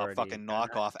expectation was a already fucking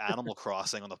knockoff Animal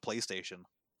Crossing on the PlayStation?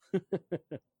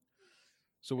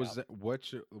 So yeah. was that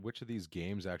which of these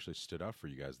games actually stood out for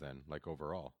you guys then, like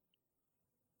overall?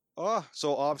 Oh,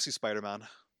 so obviously Spider-Man.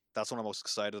 That's what I'm most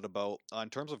excited about. In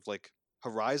terms of like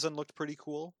Horizon looked pretty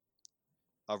cool.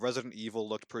 Resident Evil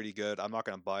looked pretty good. I'm not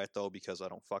gonna buy it though because I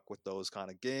don't fuck with those kind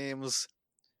of games.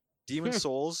 Demon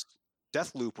Souls,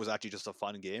 Deathloop was actually just a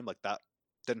fun game. Like that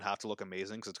didn't have to look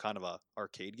amazing because it's kind of a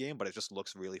arcade game, but it just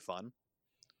looks really fun.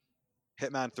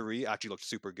 Hitman 3 actually looked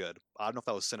super good. I don't know if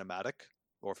that was cinematic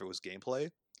or if it was gameplay,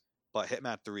 but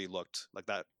Hitman 3 looked like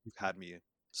that had me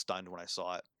stunned when I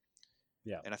saw it.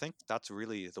 Yeah. And I think that's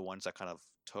really the ones that kind of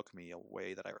took me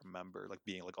away that I remember, like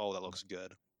being like, oh, that looks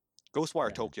good. Ghostwire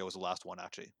Yeah. Tokyo was the last one,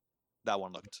 actually. That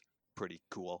one looked pretty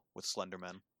cool with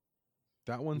Slenderman.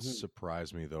 That one Mhm.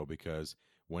 surprised me though because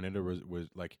when it was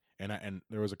like, and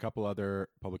there was a couple other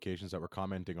publications that were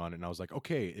commenting on it, and I was like,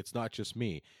 okay, it's not just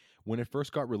me. When it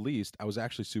first got released, I was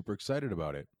actually super excited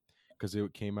about it because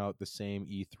it came out the same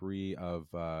E3 of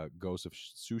Ghost of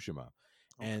Tsushima,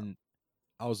 Okay. and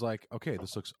I was like, okay,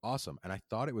 this looks awesome. And I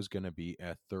thought it was going to be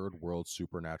a third world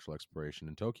supernatural exploration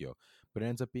in Tokyo, but it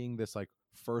ends up being this like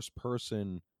first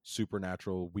person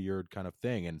supernatural weird kind of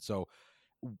thing. And so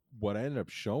what I ended up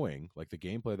showing, like the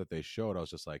gameplay that they showed, I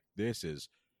was just like, this is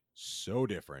so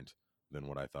different. than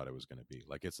what I thought it was going to be.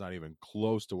 Like it's not even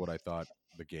close to what I thought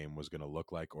the game was going to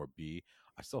look like or be.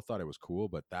 I still thought it was cool,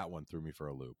 but that one threw me for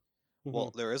a loop.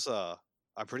 Well, there is a.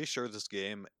 I'm pretty sure this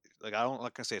game, like I don't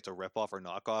like to say it's a ripoff or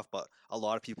knockoff, but a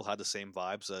lot of people had the same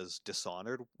vibes as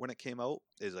Dishonored when it came out.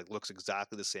 Is like looks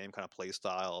exactly the same kind of play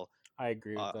style. I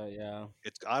agree with Uh, that. Yeah.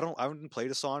 it's I haven't played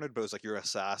Dishonored, but it's like you're an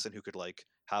assassin who could like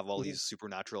have all these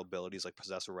supernatural abilities, like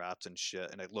possess rats and shit,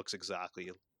 and it looks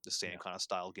exactly the same Yeah. kind of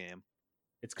style game.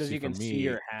 It's because See, you for can see me,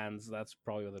 your hands. That's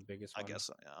probably the biggest I one. guess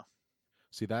so, yeah.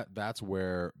 see that's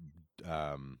where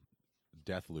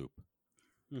Deathloop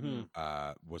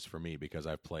Mm-hmm. was for me because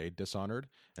I've played Dishonored,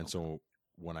 and Okay. so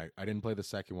when I didn't play the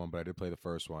second one, but I did play the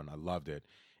first one. I loved it,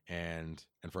 and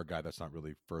for a guy that's not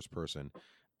really first person,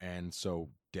 and so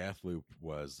Deathloop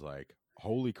was like,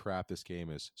 holy crap, this game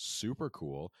is super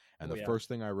cool. And Oh the yeah. first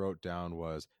thing I wrote down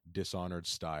was Dishonored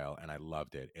style, and I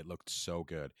loved it. It looked so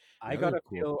good. I The got other a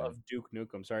cool feel thing, of Duke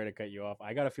Nukem. Sorry to cut you off.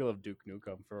 I got a feel of Duke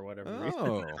Nukem for whatever reason.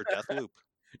 oh, For Deathloop,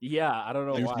 Yeah, I don't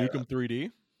know like Duke why. Nukem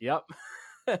 3D, Yep.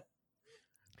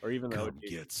 Or even the come OG.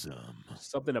 get some.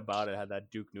 Something about it had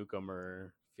that Duke Nukem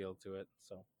or feel to it.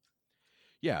 So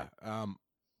Yeah,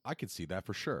 I could see that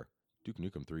for sure. Duke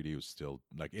Nukem 3D was still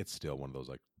like it's still one of those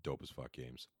like dope as fuck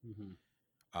games.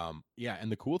 Yeah,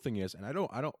 and the cool thing is, and I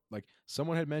don't like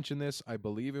someone had mentioned this. I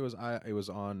believe it was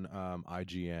on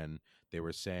IGN. They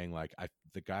were saying like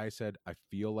the guy said I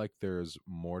feel like there's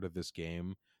more to this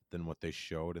game than what they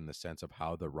showed in the sense of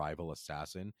how the rival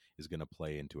assassin is going to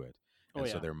play into it, oh and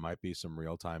so yeah. there might be some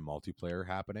real time multiplayer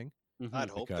happening I'd Mm-hmm.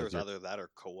 hope because there's you're either that or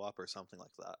co-op or something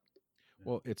like that.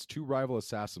 well, it's two rival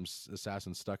assassins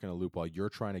stuck in a loop while you're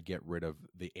trying to get rid of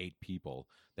the 8 people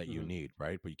that you Mhm. need,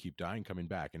 right? But you keep dying, coming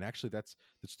back. And actually, that's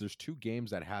there's 2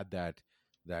 games that had that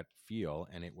feel,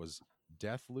 and it was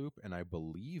Deathloop, and I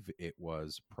believe it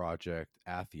was Project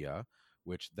Athia,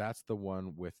 which that's the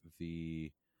one with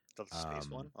That's the space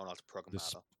one. Oh, no, it's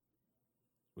this Pragmata.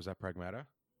 was that Pragmata.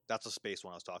 That's the space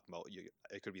one I was talking about.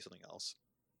 It could be something else.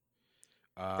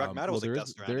 Pragmata Well, was like Death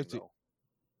Stranding though.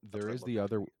 That's there what it is looked the like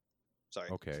to other. me. Sorry.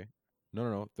 Okay.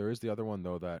 No. There is the other one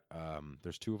though that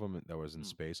there's 2 of them that was in Hmm.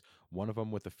 space. One of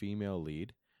them with a female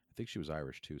lead. I think she was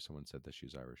Irish too. Someone said that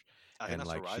she's Irish. I think And that's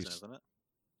like Horizon, she's isn't it?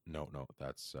 no,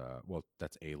 that's well,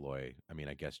 that's Aloy. I mean,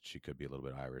 I guess she could be a little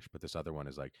bit Irish, but this other one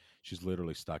is like she's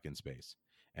literally stuck in space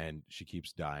and she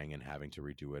keeps dying and having to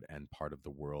redo it and part of the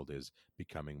world is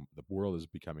becoming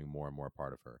more and more a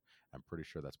part of her. I'm pretty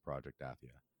sure that's Project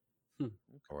Athia. Hmm.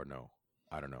 Or no.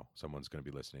 I don't know. Someone's going to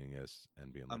be listening to this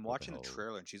and being like, I'm "What the watching the hell?"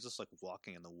 trailer and she's just like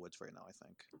walking in the woods right now, I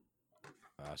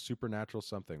think. Supernatural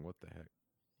something. What the heck?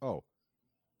 Oh,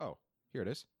 oh, here it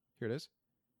is. Here it is.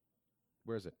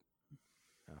 Where is it?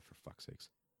 For fuck's sakes.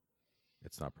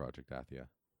 It's not Project Athia.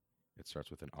 It starts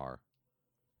with an R.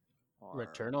 Or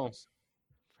Returnal,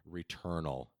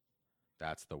 Returnal.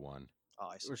 That's the one. oh,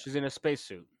 I see. where It. she's in a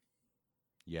spacesuit.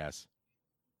 Yes.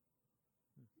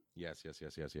 Yes.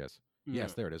 Mm.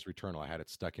 Yes, there it is. Returnal. I had it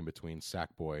stuck in between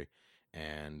Sackboy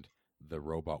and the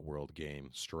Robot World game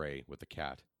Stray with the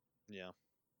cat. Yeah.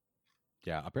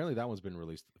 Yeah, apparently that one's been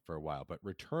released for a while, but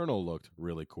Returnal looked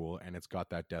really cool, and it's got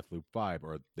that Deathloop vibe,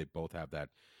 or they both have that,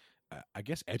 I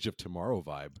guess, Edge of Tomorrow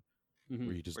vibe, where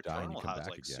Mm-hmm. you just die and you Returnal come has back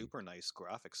like again. super nice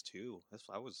graphics too.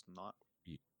 I was not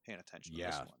Y- paying attention to this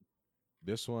Yeah, one.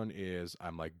 this one is.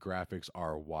 I'm like, graphics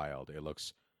are wild. It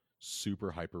looks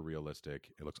super hyper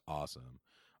realistic. It looks awesome.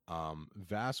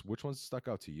 Vass, which one's stuck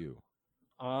out to you?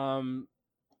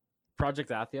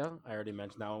 Project Athia, I already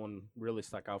mentioned that one really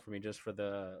stuck out for me just for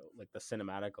the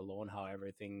cinematic alone, how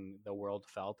everything the world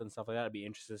felt and stuff like that. I'd be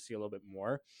interested to see a little bit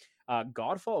more.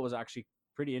 Godfall was actually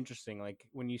pretty interesting. Like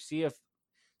when you see if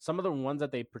some of the ones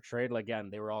that they portrayed, like, again,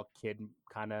 they were all kid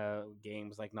kind of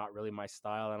games, like not really my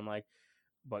style. And I'm like,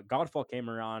 but Godfall came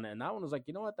around, and that one was like,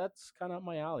 you know what, that's kind of up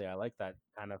my alley. I like that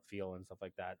kind of feel and stuff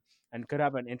like that, and could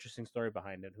have an interesting story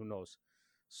behind it. Who knows?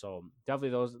 So definitely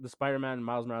those the Spider-Man and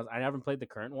Miles Morales. I haven't played the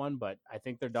current one, but I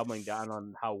think they're doubling down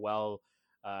on how well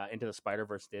Into the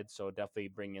Spider-Verse did. So definitely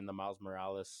bringing in the Miles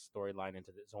Morales storyline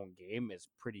into its own game is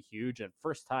pretty huge. And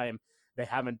first time they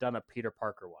haven't done a Peter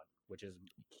Parker one, which is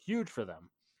huge for them.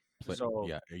 So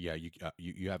Yeah.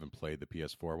 You haven't played the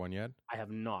PS4 one yet. I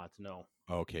have not. No,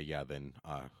 Okay, yeah. Then,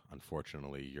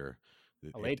 unfortunately,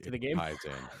 late to it the game. ties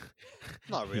in.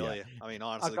 Not Yeah. really. I mean,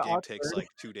 honestly, the game takes like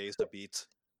 2 days to beat.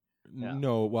 Yeah.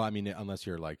 No, well, I mean, unless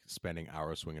you're like spending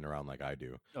hours swinging around like I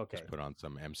do, Okay. just put on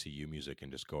some MCU music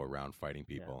and just go around fighting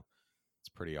people. It's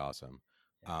pretty awesome.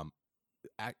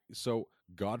 Yeah. So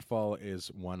Godfall is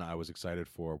one I was excited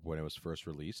for when it was first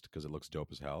released because it looks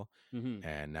dope as hell, Mm-hmm.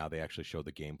 and now they actually show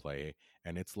the gameplay,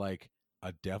 and it's like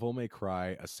a Devil May Cry,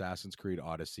 Assassin's Creed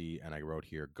Odyssey, and I wrote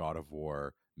here God of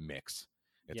War mix.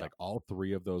 It's Yeah. like all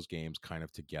three of those games kind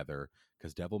of together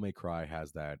because Devil May Cry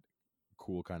has that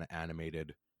cool kind of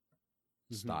animated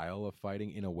Mhm. style of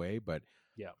fighting in a way, but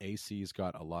Yeah. AC's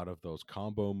got a lot of those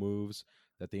combo moves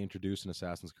that they introduced in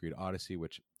Assassin's Creed Odyssey,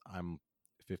 which I'm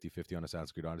 50-50 on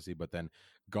Assassin's Creed Odyssey, but then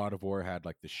God of War had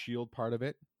like the shield part of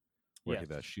it where Yes.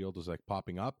 the shield was like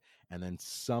popping up, and then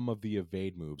some of the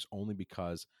evade moves only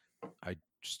because I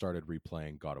started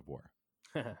replaying God of War.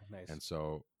 Nice. And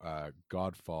so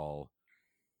Godfall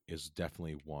is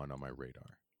definitely one on my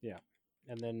radar. Yeah.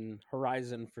 And then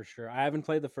Horizon for sure. I haven't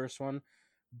played the first one,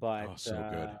 but Oh, so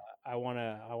good. I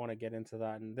wanna get into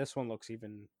that, and this one looks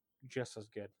even just as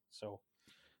good. So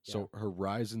So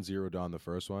Horizon Zero Dawn, the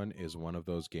first one, is one of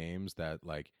those games that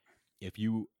like if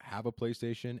you have a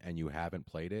PlayStation and you haven't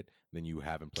played it, then you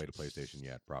haven't played a PlayStation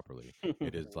yet properly.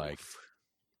 It is like Oof.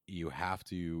 you have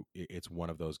to it's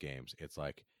one of those games. It's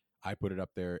like I put it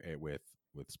up there with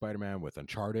Spider-Man, with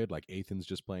Uncharted. Like Ethan's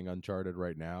just playing Uncharted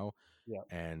right now, Yeah.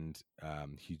 and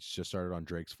he's just started on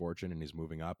Drake's Fortune and he's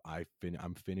moving up.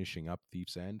 I'm finishing up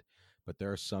Thief's End, but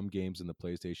there are some games in the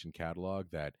PlayStation catalog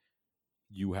that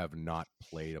you have not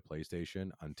played a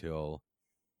PlayStation until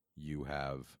you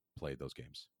have played those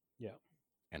games. Yeah.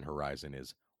 And Horizon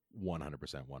is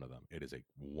 100% one of them. It is a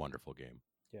wonderful game.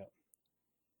 Yeah.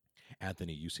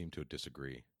 Anthony, you seem to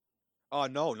disagree. Oh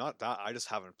no, not that. I just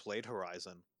haven't played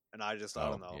Horizon, and I don't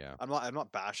Oh, know. yeah. I'm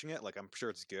not bashing it. Like I'm sure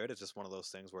it's good. It's just one of those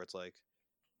things where it's like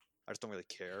I just don't really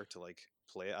care to like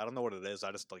play it. I don't know what it is.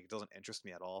 I just like it doesn't interest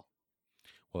me at all.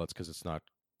 Well, it's because it's not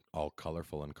all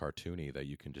colorful and cartoony that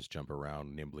you can just jump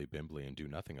around nimbly bimbly and do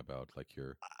nothing about like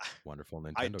your wonderful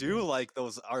I Nintendo do games. like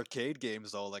those arcade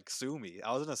games though, like Sue Me.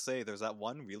 I was gonna say there's that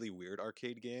one really weird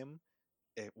arcade game.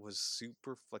 It was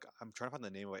super like I'm trying to find the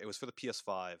name of it. It was for the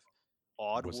PS5.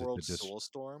 Was it the Oddworld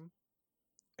Soulstorm,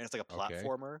 and it's like a Okay.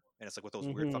 platformer, and it's like with those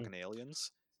weird Hmm. fucking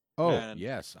aliens, Oh, and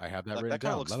yes, I have that like written that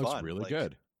kind of down. looks That looks fun. really Like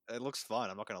good. it looks fun.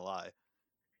 I'm not gonna lie.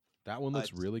 That one looks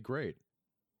It's really great.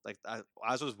 like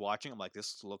as I was watching, I'm like,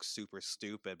 this looks super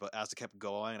stupid. But as it kept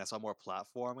going, and I saw more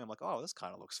platforming, I'm like, oh, this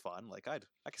kind of looks fun. Like I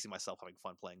can see myself having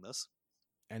fun playing this.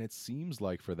 And it seems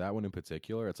like for that one in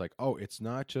particular, it's like, oh, it's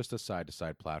not just a side to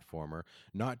side platformer,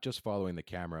 not just following the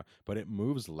camera, but it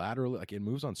moves laterally. Like it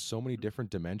moves on so many Mhm. different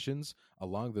dimensions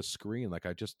along the screen. Like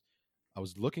I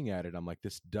was looking at it. I'm like,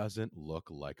 this doesn't look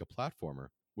like a platformer,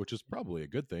 which is probably a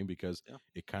good thing because Yeah,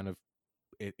 it kind of,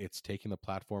 it's taking the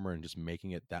platformer and just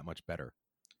making it that much better.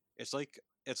 it's like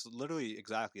it's literally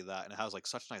exactly that, and it has like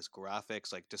such nice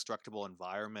graphics, like destructible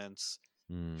environments.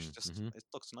 It's just Mm-hmm. it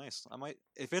looks nice. I might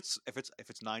if it's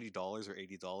 $90 or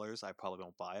 $80, I probably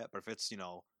won't buy it. But if it's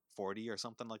 40 or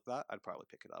something like that, I'd probably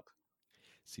pick it up.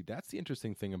 See, that's the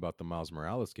interesting thing about the Miles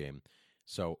Morales game.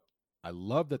 So I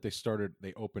love that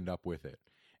they opened up with it.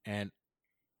 And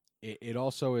it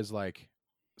also is like,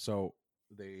 so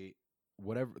they,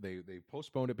 whatever, they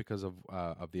postponed it because of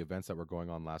the events that were going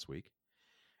on last week.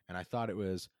 And I thought it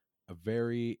was a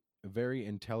very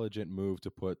intelligent move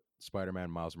to put Spider-Man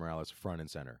Miles Morales front and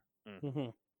center Mm. Hmm.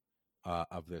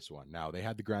 of this one. Now they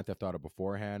had the Grand Theft Auto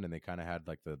beforehand, and they kind of had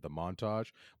like the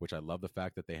montage, which I love the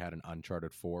fact that they had an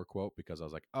Uncharted 4 quote because I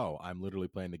was like, oh, I'm literally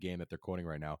playing the game that they're quoting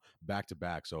right now back to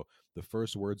back. So the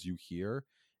first words you hear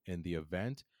in the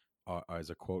event is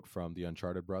a quote from the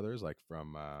Uncharted brothers, like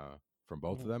from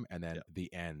both of Hmm. them, and then Yeah,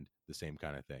 the end, the same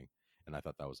kind of thing. And I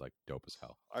thought that was like dope as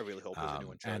hell. I really hope there's a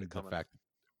new Uncharted And the coming. fact,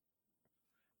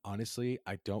 honestly,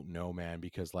 I don't know, man,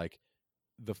 because like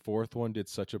the fourth one did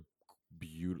such a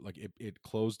beautiful, like it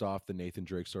closed off the Nathan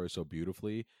Drake story so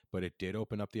beautifully, but it did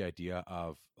open up the idea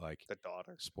of like The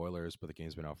daughter. spoilers, but the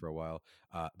game's been out for a while.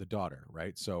 The daughter,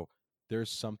 right? So there's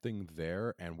something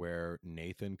there, and where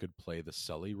Nathan could play the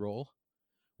Sully role,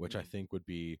 which I Mm. think would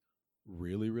be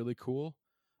really really cool.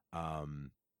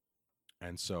 Um,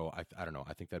 and so I don't know.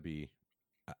 I think that'd be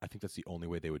I think that's the only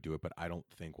way they would do it, but I don't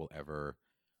think we'll ever.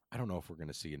 I don't know if we're going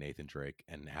to see a Nathan Drake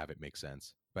and have it make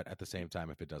sense. But at the same time,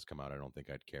 if it does come out, I don't think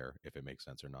I'd care if it makes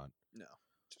sense or not. No,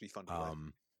 just be fun to play.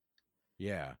 Um,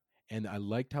 yeah, and I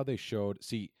liked how they showed.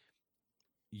 See,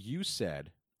 you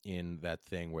said in that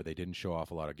thing where they didn't show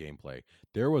off a lot of gameplay,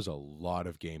 there was a lot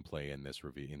of gameplay in this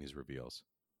review in these reveals.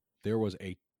 There was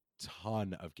a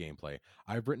ton of gameplay.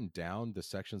 I've written down the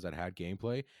sections that had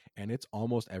gameplay, and it's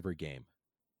almost every game.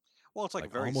 Well, it's like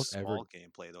Like very almost every. small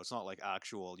gameplay though. It's not like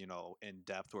actual, in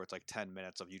depth where it's like 10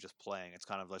 minutes of you just playing. It's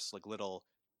kind of just like little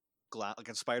like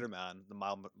in Spider-Man, the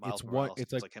It's Miles one. Morales. It's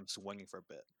It's like like him swinging for a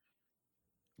bit.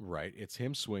 right. It's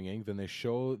him swinging. Then they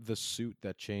show the suit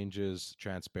that changes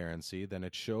transparency. Then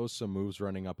it shows some moves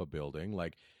running up a building.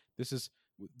 Like this is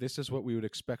this is what we would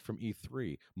expect from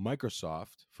E3.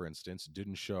 Microsoft, for instance,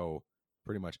 didn't show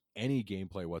pretty much any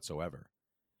gameplay whatsoever.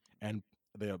 And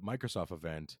the Microsoft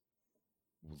event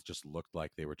just looked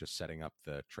like they were just setting up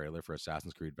the trailer for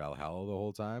Assassin's Creed Valhalla the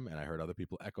whole time. And I heard other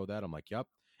people echo that. I'm like, yep.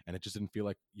 And it just didn't feel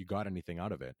like you got anything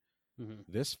out of it. Mhm.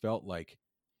 This felt like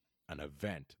an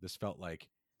event. This felt like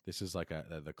this is like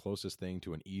the closest thing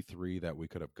to an E3 that we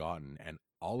could have gotten. And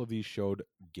all of these showed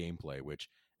gameplay, which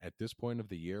at this point of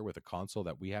the year with a console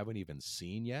that we haven't even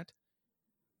seen yet,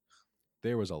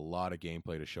 there was a lot of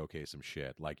gameplay to showcase some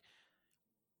shit. Like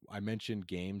I mentioned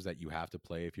games that you have to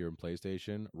play if you're in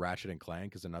PlayStation. Ratchet and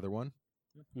Clank is another one.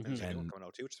 And there's a new one And coming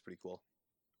out too, which is pretty cool.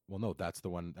 well, no, that's the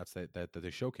one that they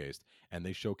showcased, and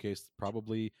they showcased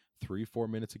probably 3-4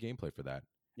 minutes of gameplay for that,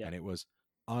 Yeah. and it was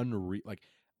unreal. Like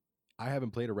I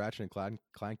haven't played a Ratchet and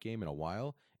Clank game in a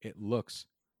while. It looks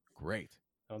great.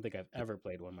 I don't think I've ever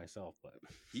played one myself, but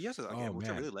He has, Oh, which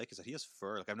I man. really like, is that he has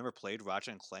fur. Like I've never played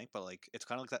Ratchet and Clank, but like it's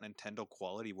kind of like that Nintendo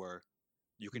quality where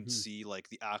you can Mhm. see like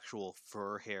the actual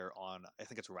fur hair on. I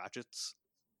think it's Ratchet's.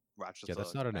 Ratchet's Yeah,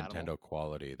 that's not a animal. Nintendo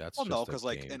quality. That's Well, no, just a because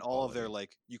like game in all of their quality.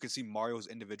 like, you can see Mario's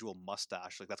individual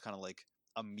mustache. Like that's kind of like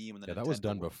a meme in the Yeah, Nintendo that was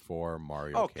done world. before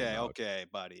Mario came Okay, out. okay,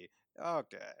 buddy.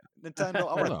 Okay, Nintendo. I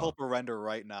Well, want to no. pull up a render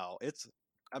right now.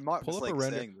 I'm not Pull just up a like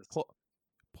render. saying this.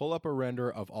 Pull up a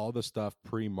render of all the stuff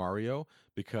pre Mario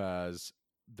because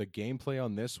the gameplay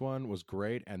on this one was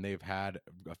great, and they've had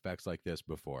effects like this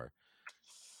before.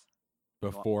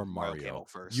 Before Mario came Mario, out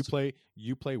first.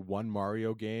 you play one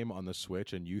Mario game on the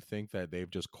Switch, and you think that they've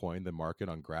just coined the market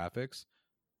on graphics.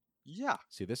 Yeah,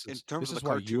 See, in terms this of the is why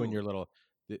you and cartoon, your little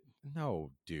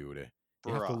no, dude.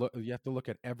 You have to bruh. look. You have to look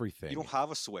at You everything. don't have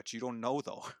a Switch. You don't know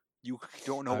though. You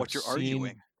don't know I've what you're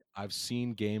arguing. seen I've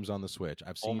seen games on the Switch.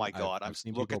 Oh my god! I've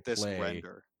seen Look people at this play.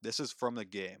 render. This is from the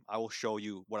game. I will show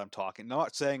you what I'm talking.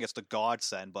 Not saying it's the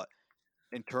godsend, but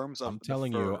in terms of I'm the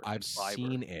telling you, fur I've and fiber.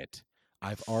 seen it.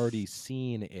 I've already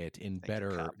seen it in Thank you, better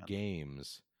Catman.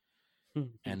 games.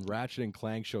 And Ratchet and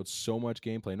Clank showed so much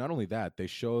gameplay. Not only that, they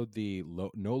showed the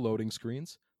no loading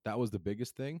screens. That was the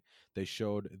biggest thing. They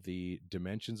showed the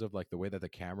dimensions of like the way that the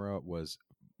camera was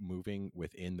moving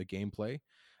within the gameplay.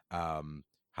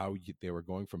 They were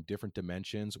going from different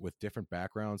dimensions with different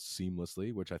backgrounds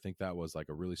seamlessly, which I think that was like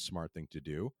a really smart thing to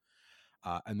do.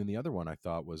 And then the other one I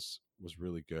thought was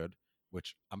really good,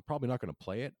 which I'm probably not going to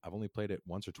play it. I've only played it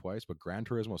once or twice, but Gran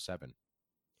Turismo 7.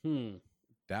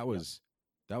 That was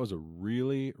that was a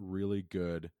really really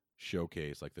good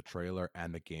showcase, like the trailer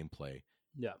and the gameplay.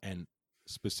 Yeah. And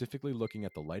specifically looking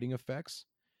at the lighting effects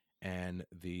and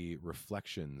the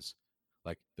reflections,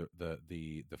 like the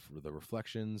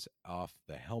reflections off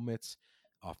the helmets,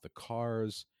 off the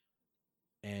cars,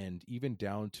 and even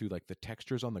down to like the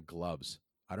textures on the gloves.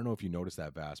 I don't know if you noticed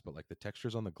that, Vast, but like the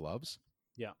textures on the gloves,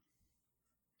 Yeah.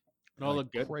 It all like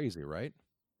look good. crazy, right?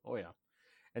 Oh yeah.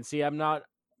 And see, I'm not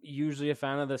usually a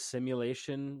fan of the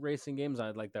simulation racing games.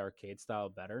 I like the arcade style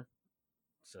better.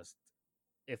 It's just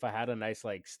if I had a nice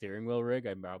like steering wheel rig,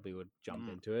 I probably would jump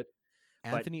into it.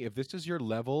 Anthony, if this is your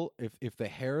level, if the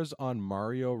hairs on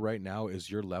Mario right now is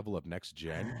your level of next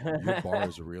gen, your bar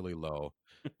is really low.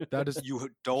 That is, You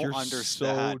don't you're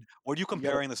understand. so, What are you You gotta,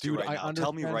 comparing this to dude. right I now?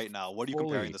 Tell me understand right now. What are you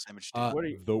comparing fully. this image to? What are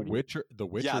you- The what do you- Witcher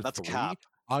Yeah, that's 3, cap.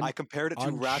 I compared it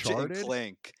to Ratchet and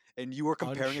Clank, and you were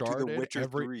comparing it to The Uncharted, Witcher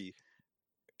 3.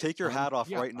 Take your hat off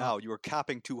yeah, right now. You are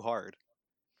capping too hard.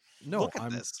 no, Look at I'm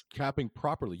this. capping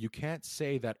properly. You can't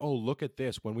say that, oh, look at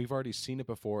this, when we've already seen it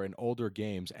before in older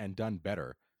games and done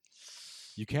better.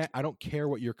 You can't, I don't care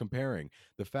what you're comparing.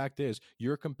 The fact is,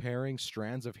 you're comparing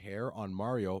strands of hair on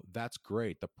Mario. That's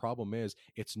great. The problem is,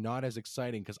 it's not as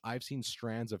exciting because I've seen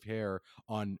strands of hair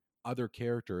on other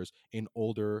characters in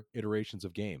older iterations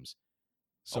of games.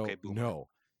 Okay, So, boomer. no,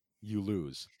 you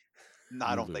lose. No,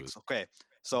 I You don't think lose. so. Okay,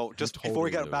 so You just before we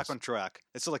totally get back lose. on track,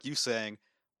 it's like you saying,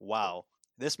 "Wow,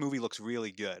 this movie looks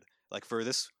really good." Like for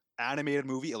this animated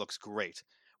movie, it looks great.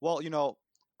 Well,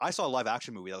 I saw a live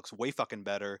action movie that looks way fucking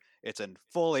better. It's in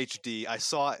full HD. I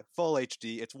saw it full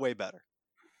HD. It's way better.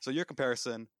 So your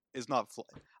comparison is not.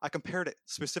 I compared it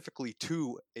specifically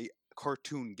to a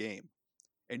cartoon game,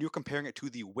 and you're comparing it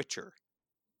to The Witcher.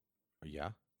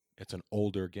 Yeah. It's an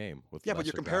older game with Yeah, but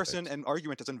your lesser comparison graphics. and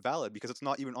argument is invalid because it's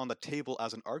not even on the table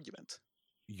as an argument.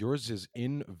 Yours is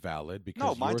invalid No, because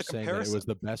you're mine's a saying that it was comparison.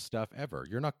 the best stuff ever.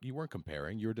 You weren't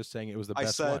comparing. You were just saying it was the I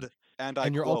best one. said, and I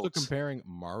And you're also quote, comparing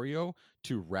Mario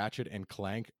to Ratchet and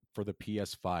Clank for the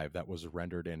PS5 that was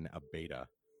rendered in a beta,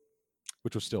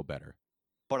 which was still better.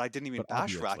 but I didn't even But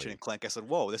bash Ratchet obviously, and Clank. I said,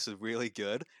 whoa, this is really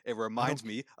good. It I reminds don't.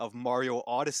 me of Mario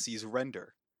Odyssey's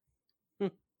render.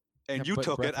 and Yeah, you but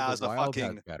took it Breath of the as a Wild has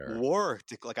fucking better. war.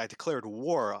 Like I declared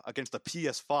war against the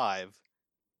PS5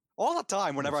 all the time I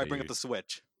wouldn't whenever I say bring you. up the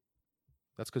Switch.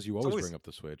 That's because you It's always always bring up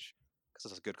the Switch.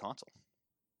 because it's a good console.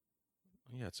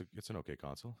 Yeah, it's an okay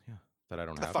console. Yeah, that I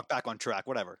don't Get the have. fuck back on track.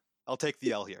 Whatever. I'll take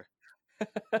the L here.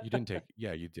 You didn't take.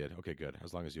 Yeah, you did. Okay, good.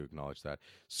 As long as you acknowledge that.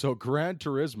 So, Gran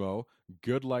Turismo,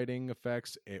 good lighting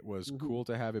effects. It was Mhm. cool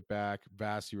to have it back.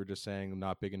 Vass, you were just saying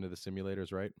not big into the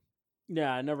simulators, right?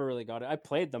 Yeah, I never really got it. I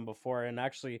played them before, and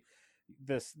actually,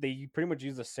 they pretty much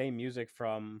use the same music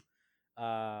from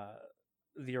uh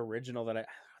the original that I what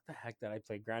the heck did I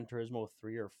play? Gran Turismo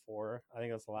 3 or 4. I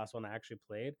think that's the last one I actually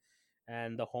played.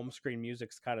 And the home screen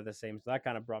music's kind of the same, so that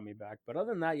kind of brought me back. But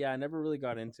other than that, yeah, I never really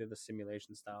got into the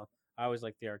simulation style. I always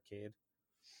liked the arcade.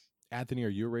 Anthony, are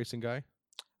you a racing guy?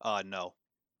 No, No,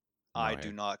 I do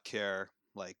hey. not care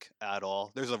like at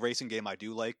all. There's a racing game I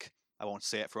do like. I won't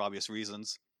say it for obvious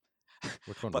reasons,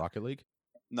 Which one? but Rocket League?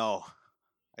 no,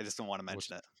 I just don't want to What's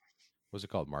mention it. what's it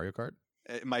called? Mario Kart?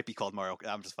 It might be called Mario.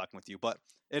 I'm just fucking with you, but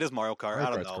it is Mario Kart. Mario I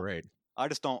don't Kart's know. great. I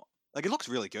just don't like. It looks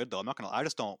really good though. I'm not gonna. I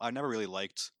just don't. I never really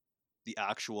liked the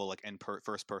actual like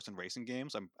first person racing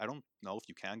games. I don't know if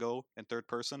you can go in third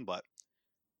person, but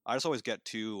I just always get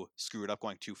too screwed up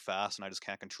going too fast, and I just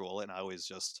can't control it, and I always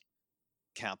just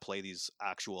can't play these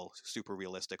actual super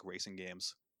realistic racing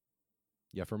games.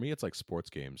 Yeah, for me, it's like sports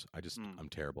games. Hmm. I'm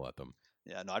terrible at them.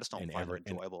 Yeah, no, I just don't And find them ever and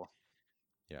enjoyable.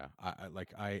 yeah,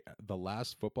 I the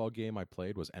last football game I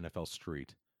played was NFL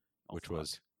Street, Oh which fuck.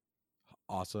 was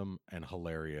awesome and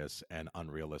hilarious and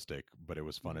unrealistic, but it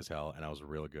was fun Mhm. as hell, and I was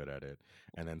real good at it.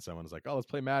 And then someone was like, "Oh, let's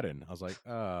play Madden." I was like,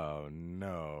 "Oh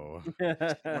no, Whenever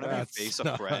you that's face a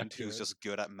not friend who's good." just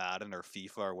good at Madden or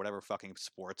FIFA or whatever fucking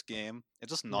sports game, it's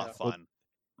just not Yeah. Well, fun.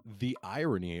 the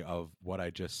irony of what I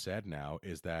just said now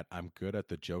is that I'm good at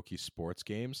the jokey sports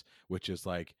games, which is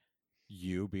like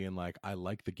you being like, I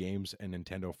like the games and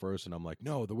Nintendo first, and I'm like,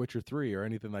 no, The Witcher 3 or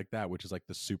anything like that, which is like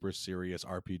the super serious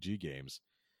RPG games.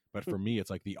 But for me, it's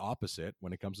like the opposite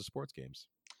when it comes to sports games.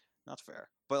 That's fair.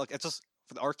 But like it's just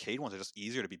for the arcade ones, are just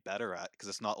easier to be better at because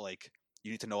it's not like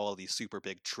you need to know all these super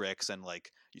big tricks and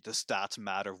like the stats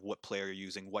matter of what player you're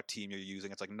using, what team you're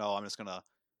using. It's like no, I'm just gonna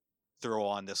throw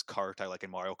on this cart I like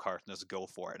in Mario Kart and just go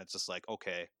for it. And it's just like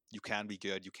okay, you can be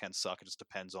good, you can suck. It just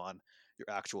depends on your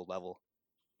actual level.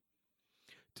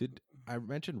 Did I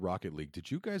mentioned Rocket League? Did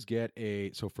you guys get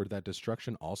a so for that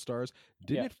Destruction All Stars?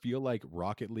 Didn't Yeah. it feel like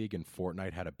Rocket League and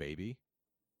Fortnite had a baby,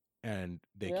 and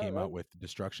they Yeah, came out that's with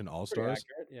Destruction All pretty Stars?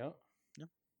 accurate. Yeah.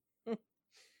 Yeah.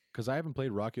 Because I haven't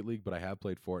played Rocket League, but I have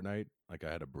played Fortnite. Like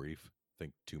I had a brief, I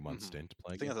think 2 month Mm-hmm. stint I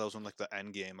playing think it. that was when like the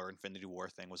End Game or Infinity War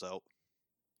thing was out.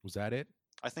 Was that it?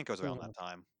 I think it was around Mhm. that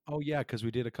time. Oh yeah, because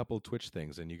we did a couple of Twitch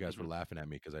things, and you guys were Mm-hmm. laughing at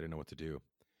me because I didn't know what to do.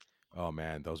 Oh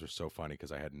man, those were so funny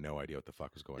because I had no idea what the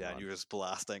fuck was going Yeah, and on. you were just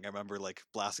blasting. I remember like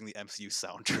blasting the MCU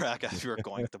soundtrack as you were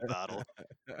going into battle.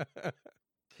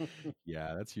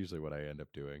 Yeah, that's usually what I end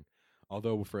up doing.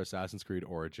 Although for Assassin's Creed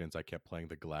Origins, I kept playing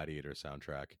the Gladiator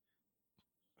soundtrack,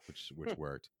 which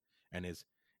worked, and is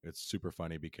it's super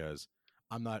funny because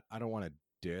I don't want to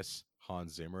diss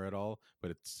Hans Zimmer at all,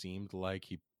 but it seemed like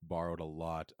he borrowed a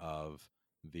lot of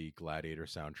the Gladiator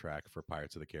soundtrack for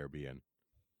Pirates of the Caribbean.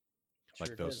 Like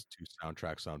Sure did. those two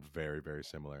soundtracks sound very very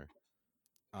similar.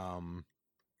 Um,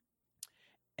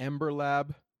 Ember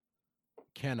Lab,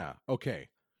 Kenna. Okay,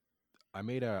 I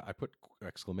put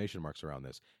exclamation marks around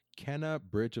this. Kenna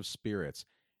Bridge of Spirits.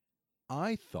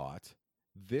 I thought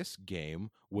this game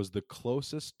was the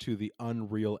closest to the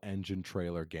Unreal Engine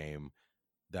trailer game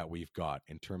that we've got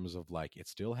in terms of like it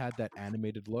still had that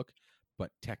animated look,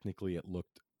 but technically it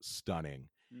looked stunning.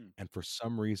 Mm. And for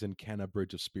some reason, Kenna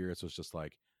Bridge of Spirits was just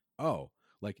like, oh,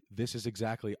 like this is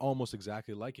exactly almost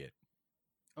exactly like it.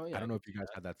 Oh I yeah, I don't know can if you see guys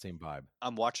that. had that same vibe.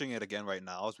 I'm watching it again right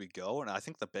now as we go, and I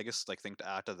think the biggest like thing to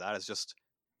add to that is just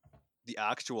the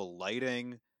actual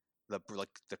lighting, like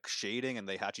the shading, and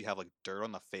they actually have like dirt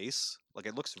on the face. Like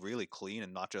it looks really clean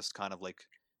and not just kind of like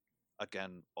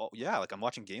again. Oh yeah, like I'm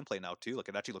watching gameplay now too. Like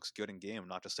it actually looks good in game,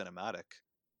 not just cinematic.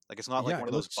 Like it's not like Yeah, one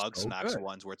it of those looks bug so snacks good.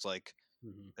 ones where it's like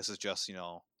Mhm. this is just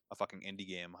a fucking indie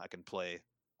game I can play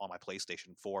on my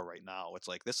PlayStation 4 right now. It's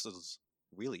like this is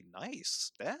really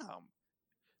nice. Damn.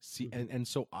 See, Mhm. and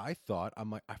so I thought I'm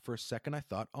like for a second I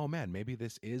thought, oh man, maybe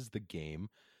this is the game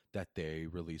that they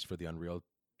released for the Unreal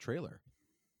trailer.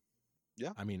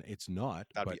 Yeah, I mean, it's not,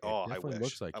 that'd but be. it Oh, I definitely wish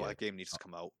looks like that it. game needs Uh, to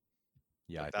come out.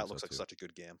 yeah, Like I that think so looks like too. such a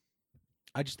good game.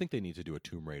 I just think they need to do a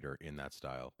Tomb Raider in that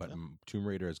style, but Yeah. Tomb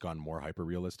Raider has gone more hyper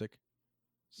realistic.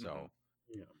 Hmm. So,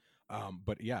 Yeah.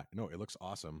 but yeah, no, it looks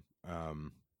awesome.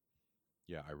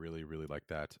 Yeah, I really, really like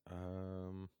that.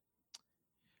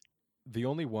 The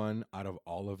only one out of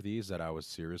all of these that I was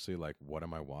seriously like, what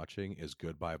am I watching is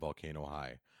Goodbye Volcano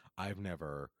High. I've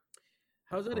never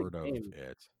How's that a heard of game?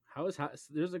 it.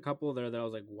 There's a couple there that I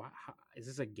was like, wow, is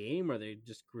this a game? Or are they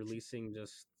just releasing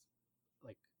just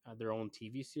like their own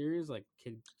TV series, like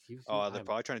kid TV series? Oh, I they're have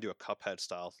probably trying to do a Cuphead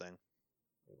style thing.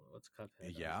 what's Cuphead? I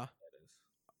don't know Yeah, what that is.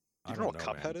 You I don't know don't what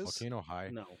know, man. Cuphead is? Volcano High.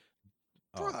 No.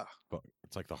 Oh, Bruh. but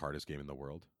it's like the hardest game in the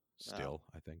world. Yeah. Still,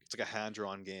 I think. It's like a hand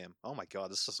drawn game. Oh my god,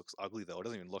 this just looks ugly though. It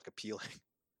doesn't even look appealing.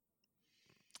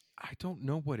 I don't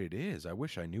know what it is. I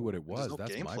wish I knew what it And there's was. no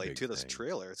That's my gameplay big to this thing.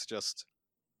 trailer. It's just,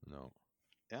 No.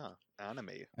 yeah, anime.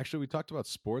 Actually, we talked about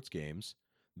sports games.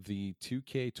 The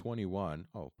 2K21.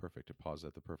 Oh, perfect. It paused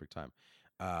at the perfect time.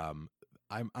 Um,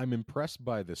 I'm impressed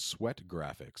by the sweat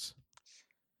graphics.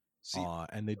 See,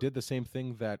 And they did the same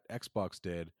thing that Xbox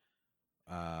did,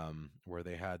 where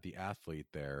they had the athlete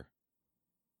there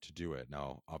to do it.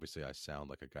 Now, obviously, I sound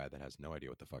like a guy that has no idea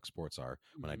what the fuck sports are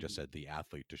when I just said the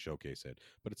athlete to showcase it.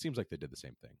 But it seems like they did the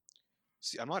same thing.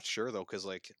 see, I'm not sure though, because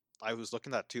like I was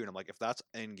looking at that too, and I'm like, if that's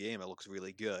in game, it looks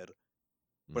really good.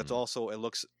 But it's Mm. also it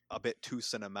looks a bit too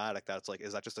cinematic. That's like,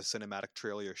 is that just a cinematic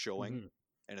trailer you're showing, Mm-hmm.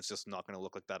 and it's just not going to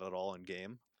look like that at all in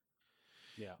game?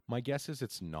 Yeah. My guess is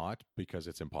it's not because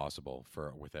it's impossible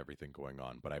for with everything going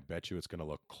on, but I bet you it's going to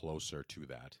look closer to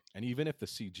that. And even if the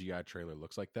CGI trailer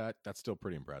looks like that, that's still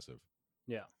pretty impressive.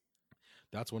 Yeah.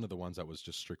 That's one of the ones that was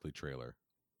just strictly trailer.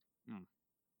 Hmm.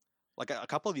 Like a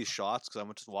couple of these shots, because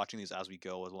I'm just watching these as we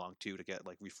go along too to get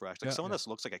like refreshed. Like Yeah, some of yeah. this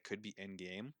looks like it could be in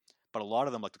game, but a lot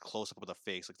of them like the close up of the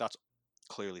face, like that's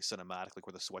clearly cinematic, like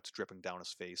where the sweat's dripping down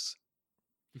his face.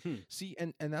 See,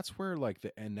 and that's where like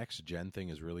the and next gen thing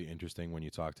is really interesting when you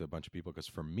talk to a bunch of people because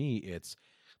for me it's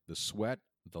the sweat,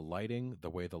 the lighting, the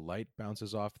way the light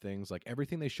bounces off things, like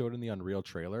everything they showed in the Unreal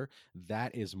trailer,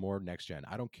 that is more next gen.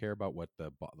 I don't care about what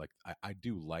like I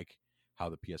do like how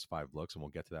the PS5 looks and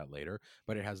we'll get to that later,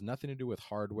 but it has nothing to do with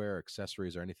hardware,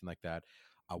 accessories or anything like that.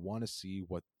 I want to see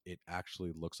what it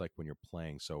actually looks like when you're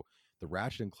playing. So the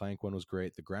Ratchet and Clank one was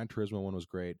great, the Gran Turismo one was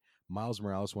great. Miles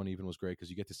Morales one even was great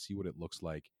because you get to see what it looks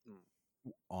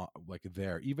Mm. like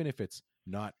there, even if it's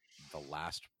not the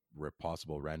last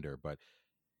possible render. But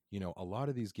a lot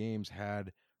of these games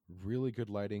had really good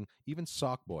lighting. Even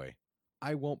Sockboy,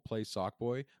 I won't play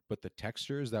Sockboy, but the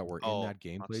textures that were in Oh, that not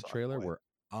gameplay trailer Sackboy. What were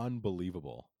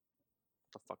unbelievable.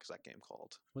 the fuck is that game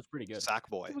called? Was pretty good.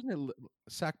 Sackboy. Wasn't it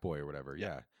Sackboy or whatever? Yeah.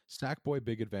 Yeah, Sackboy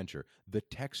Big Adventure. The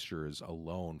textures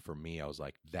alone for me, I was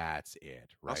like, that's it, I was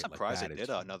right? Like surprised they that is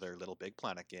did huge. another Little Big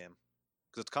Planet game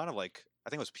because it's kind of like I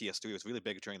think it was PS3. It was really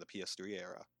big during the PS3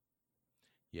 era.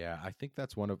 Yeah, I think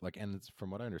that's one of like, and it's,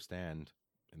 from what I understand,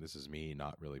 and this is me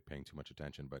not really paying too much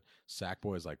attention, but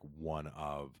Sackboy is like one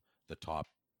of the top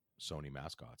Sony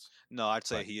mascots. No, I'd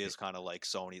say But he is kind of like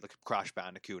Sony, like Crash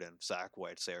Bandicoot and Sackboy.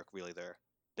 I'd say are really their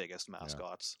biggest yeah,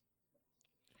 mascots.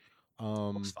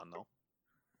 Looks um, fun though.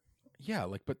 yeah,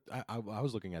 like, but I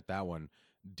was looking at that one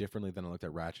differently than I looked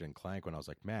at Ratchet and Clank when I was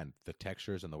like, man, the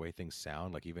textures and the way things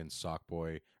sound, like even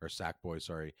Sackboy,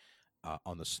 sorry,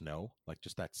 on the snow, like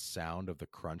just that sound of the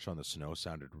crunch on the snow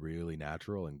sounded really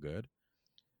natural and good.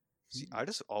 See, I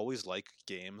just always like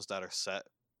games that are set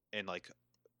in like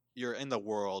you're in the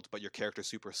world, but your character's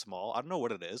super small. I don't know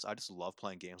what it is. I just love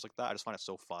playing games like that. I just find it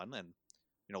so fun, and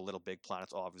Little Big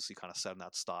Planet's obviously kind of set in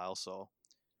that style. So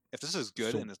if this is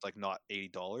good So and it's like not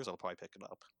 $80, I'll probably pick it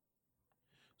up.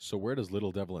 So where does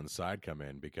Little Devil Inside come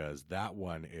in? Because that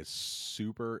one is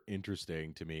super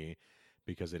interesting to me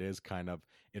because it is kind of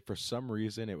it for some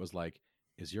reason it was like,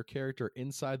 is your character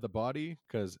inside the body?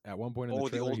 Because at one point in the Oh, the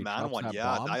trailer old he man drops one. that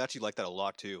Yeah, bomb. I actually like that a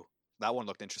lot too. That one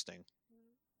looked interesting.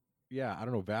 Yeah, I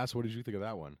don't know, Vass, what did you think of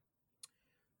that one?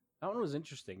 That one was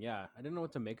interesting. Yeah, I didn't know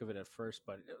what to make of it at first,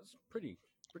 but it was pretty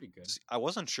good. See, I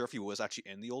wasn't sure if he was actually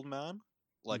in the old man.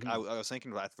 Like I was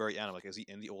thinking at the very end, like, is he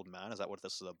in the old man? Is that what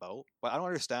this is about? But I don't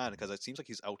understand because it seems like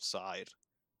he's outside,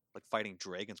 like fighting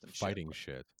dragons and shit. Fighting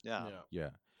shit. Yeah. Yeah. Yeah.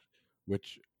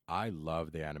 Which I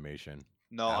love the animation.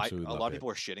 No, Absolutely a lot loved of it. people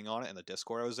were shitting on it in the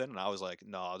Discord I was in, and I was like,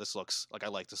 no, this looks like I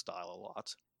like the style a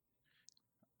lot.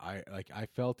 I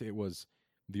felt it was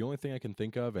the only thing I can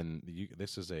think of, and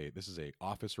this is a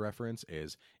Office reference,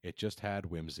 is it just had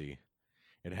whimsy.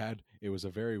 It was a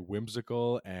very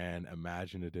whimsical and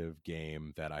imaginative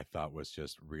game that I thought was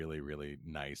just really, really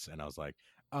nice. And I was like,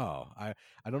 oh, I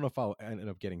don't know if I'll end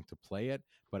up getting to play it,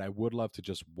 but I would love to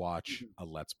just watch a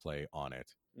let's play on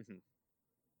it Hmm.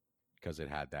 because it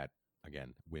had that,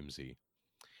 again, whimsy.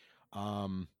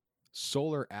 Um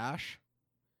Solar Ash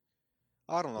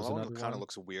I don't know. was That one another kind of one.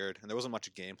 looks weird, and there wasn't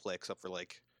much gameplay except for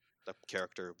like the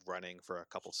character running for a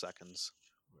couple seconds.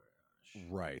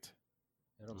 Right.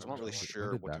 I don't So I'm not remember really that one. When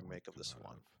sure did what to that one make of come this out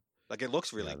one. of? Like it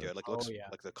looks really Yeah, good. Like it Oh looks yeah.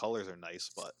 like the colors are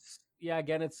nice, but Yeah,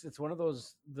 again, it's one of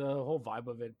those. The whole vibe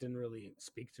of it didn't really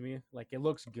speak to me. Like it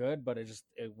looks good, but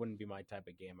it wouldn't be my type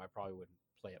of game. I probably wouldn't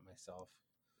play it myself.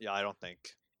 yeah,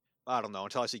 I don't know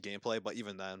until I see gameplay. But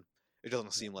even then, it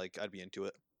doesn't Yeah. seem like I'd be into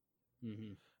it.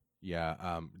 Mm-hmm. yeah,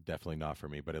 definitely not for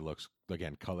me. But it looks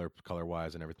again color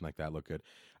wise and everything like that look good.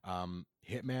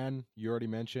 Hitman, you already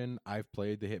mentioned. I've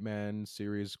played the Hitman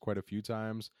series quite a few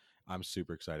times. I'm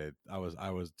super excited. I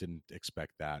was didn't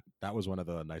expect that. That was one of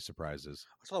the nice surprises.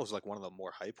 I thought it was like one of the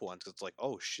more hype ones. It's like,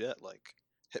 oh shit, like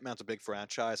Hitman's a big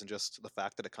franchise, and just the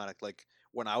fact that it kind of like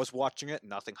when I was watching it,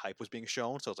 nothing hype was being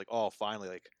shown. So it's like, oh, finally,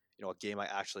 like a game I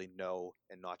actually know,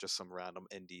 and not just some random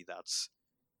indie that's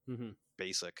Mm-hmm.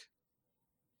 basic.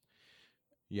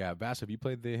 Yeah, Vass, have you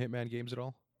played the Hitman games at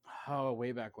all? Oh,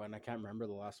 way back when. I can't remember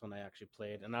the last one I actually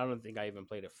played, and I don't think I even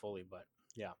played it fully. But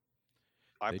yeah,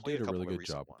 I They played did a a really couple of good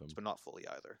recent job with ones, them. but not fully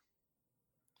either.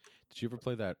 Did you ever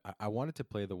play that? I wanted to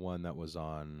play the one that was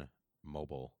on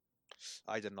mobile.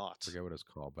 I did not. Forget what it's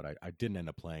called, but I didn't end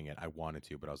up playing it. I wanted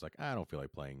to, but I was like, I don't feel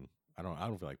like playing. I don't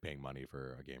feel like paying money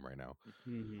for a game right now.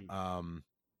 mm-hmm. Um,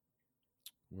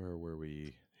 where were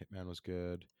we? Hitman was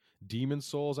good. Demon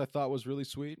Souls I thought was really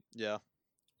sweet. Yeah,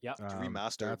 Yep. to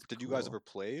remaster. That's Did you guys cool. ever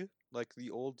play like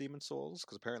the old Demon Souls?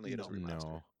 Because apparently it is No. a remaster.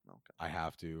 No, Okay. I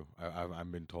have to.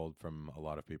 I've been told from a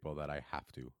lot of people that I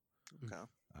have to. Okay.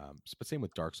 But same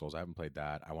with Dark Souls. I haven't played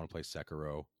that. I want to play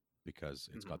Sekiro because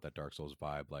it's Hmm. got that Dark Souls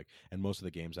vibe. Like, and most of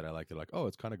the games that I like, they're like, oh,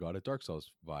 it's kind of got a Dark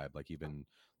Souls vibe. Like even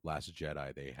Last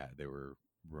Jedi, they were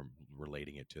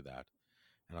relating it to that,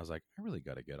 and I was like, I really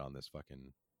got to get on this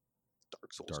fucking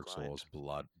Dark Souls Dark grind. Souls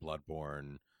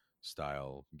Bloodborne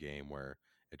style game where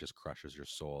it just crushes your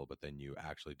soul, but then you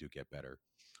actually do get better.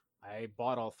 I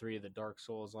bought all three of the Dark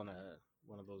Souls on a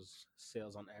one of those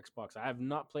sales on Xbox. I have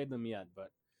not played them yet,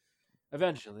 but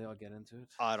eventually I'll get into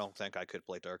I don't think I could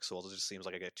play Dark Souls. It just seems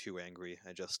like I get too angry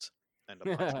and just end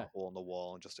up punching a it. hole in the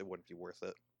wall, and just it wouldn't be worth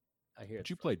it. I hear But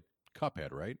it's you fun. played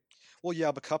Cuphead, right? Well,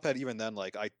 yeah, but Cuphead, even then,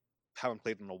 like I haven't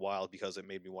played it in a while because it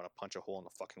made me want to punch a hole in the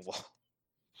fucking wall.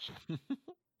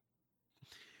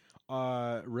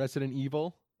 Resident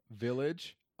Evil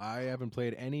Village. I haven't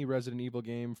played any Resident Evil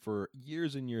game for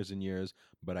years and years and years,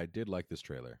 but I did like this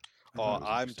trailer. I thought Oh, it was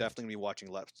I'm interesting. definitely gonna be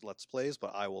watching Let's Plays,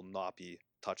 but I will not be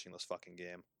touching this fucking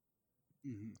game.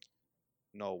 Mhm.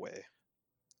 No way.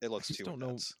 It I looks just too don't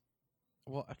know. intense.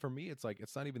 Well, for me, it's like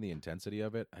it's not even the intensity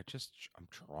of it. I'm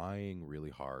trying really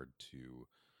hard to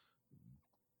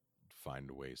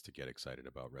find ways to get excited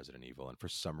about Resident Evil, and for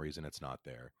some reason, it's not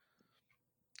there.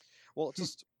 Well, it's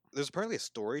just there's apparently a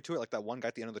story to it. Like that one guy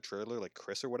at the end of the trailer, like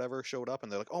Chris or whatever, showed up,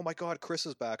 and they're like, "Oh my god, Chris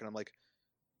is back!" And I'm like,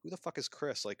 "Who the fuck is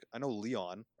Chris?" Like, I know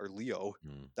Leon or Leo.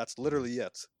 That's Mm-hmm. literally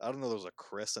it. I don't know there was a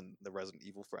Chris in the Resident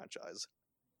Evil franchise.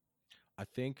 I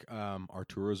think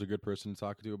Arturo is a good person to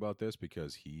talk to about this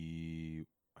because I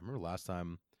remember last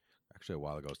time, actually a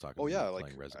while ago, I was talking Oh to him yeah, about like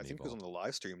playing I Resident think it was Evil. on the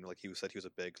live stream. Like said he was a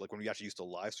big like when we actually used to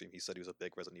live stream. He said he was a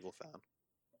big Resident Evil fan.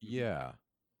 Mhm. Yeah,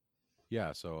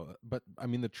 yeah. So, but I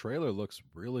mean, the trailer looks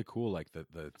really cool. Like the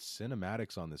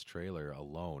cinematics on this trailer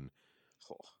alone,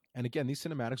 Oh, and again, these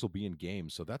cinematics will be in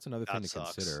games, so that's another thing that to sucks.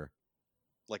 consider.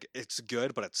 Like it's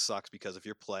good, but it sucks because if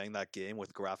you're playing that game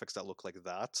with graphics that look like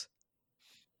that,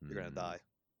 you're gonna Hmm. die.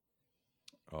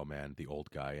 Oh man, the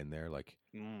old guy in there, like,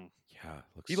 Mm. yeah,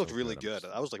 looks He looked so really good. good.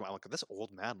 I'm like, this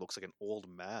old man looks like an old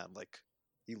man. Like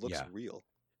he looks Yeah, real.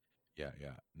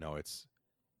 yeah. No, it's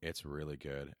really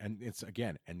good. And it's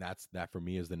again, and that for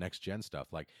me is the next gen stuff.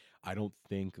 Like I don't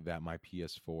think that my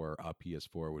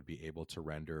PS4 would be able to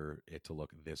render it to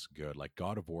look this good. Like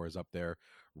God of War is up there,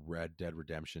 Red Dead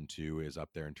Redemption 2 is up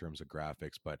there in terms of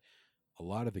graphics, but a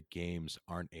lot of the games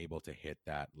aren't able to hit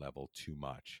that level too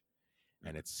much.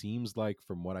 And Mhm. it seems like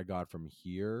from what I got from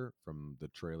here, from the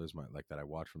trailers like that I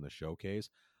watched from the showcase,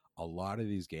 a lot of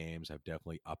these games have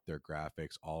definitely upped their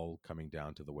graphics, all coming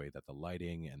down to the way that the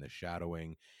lighting and the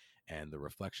shadowing and the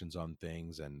reflections on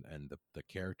things and the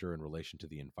character in relation to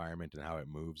the environment and how it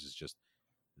moves is just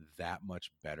that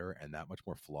much better and that much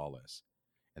more flawless.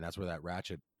 And that's where that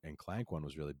Ratchet and Clank one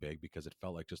was really big because it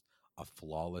felt like just a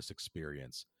flawless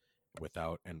experience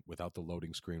without the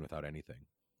loading screen, without anything.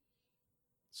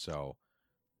 So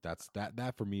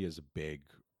that for me is a big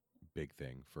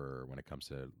thing for when it comes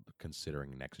to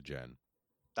considering next gen.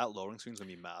 That loading screen's gonna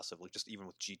be massive. Like just even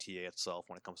with GTA itself,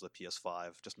 when it comes to the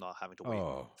PS5, just not having to wait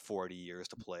Oh 40 years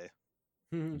to play.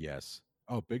 Mhm. yes,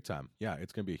 oh big time. Yeah,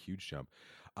 it's gonna be a huge jump.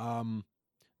 Um,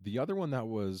 the other one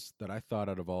that I thought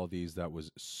out of all these that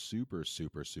was super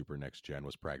next gen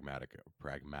was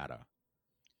Pragmata.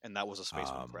 And that was a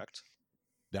space one, Um, correct?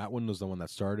 That one was the one that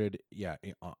started, yeah,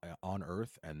 on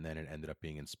Earth, and then it ended up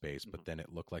being in space. But Mhm. then it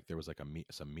looked like there was like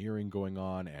some mirroring going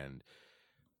on, and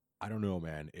I don't know,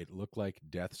 man. It looked like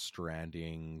Death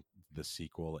Stranding, the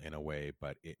sequel, in a way,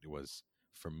 but it was,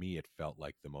 for me, it felt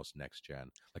like the most next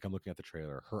gen. Like I'm looking at the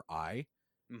trailer, her eye,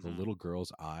 the Mhm. little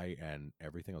girl's eye, and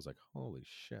everything. I was like, holy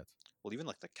shit. Well, even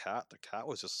like the cat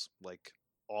was just like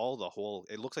all the whole.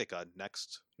 It looked like a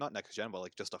next, not next gen, but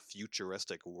like just a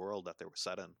futuristic world that they were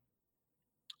set in.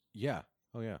 Yeah.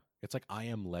 Oh yeah. It's like I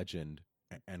Am Legend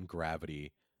and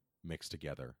Gravity mixed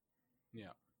together.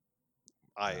 Yeah.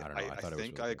 I I don't know. I, I I thought it was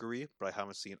think really I good. agree, but I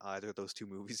haven't seen either of those two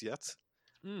movies yet.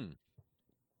 Mm,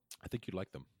 I think you'd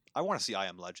like them. I want to see I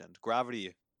Am Legend.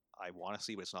 Gravity, I want to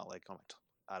see, but it's not like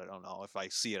I don't know. If I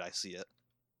see it, I see it.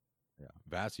 Yeah.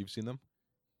 Vass, you've seen them?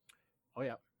 Oh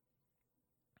yeah,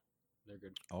 they're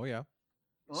good. Oh yeah.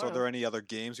 Oh So, are yeah. there any other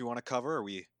games you want to cover? Or are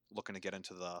we looking to get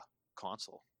into the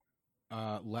console?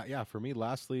 Yeah, for me,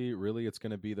 lastly, really, it's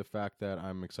going to be the fact that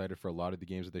I'm excited for a lot of the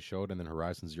games that they showed, and then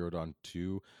Horizon Zero Dawn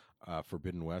 2,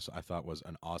 Forbidden West, I thought was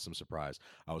an awesome surprise.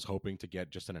 I was hoping to get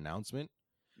just an announcement.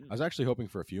 I Mm. was actually hoping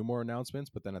for a few more announcements,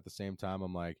 but then at the same time,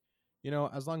 I'm like,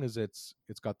 as long as it's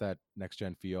got that next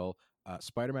gen feel.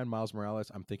 Spider-Man Miles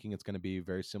Morales, I'm thinking it's going to be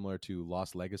very similar to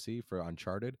Lost Legacy for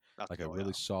Uncharted, like Okay, a oh really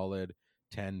yeah. solid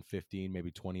 10, 15,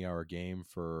 maybe 20-hour game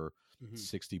for Mhm.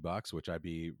 $60, which I'd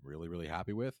be really, really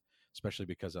happy with, especially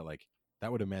because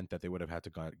that would have meant that they would have had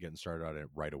to get started on it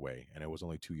right away, and it was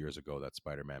only 2 years ago that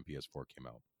Spider-Man PS4 came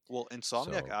out. Well,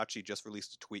 Insomniac So, actually just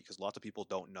released a tweet because lots of people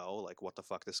don't know like what the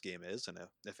fuck this game is and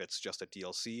if it's just a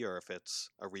DLC or if it's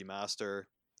a remaster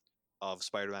of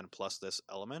Spider-Man plus this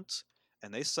element.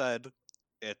 And they said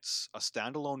it's a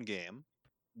standalone game,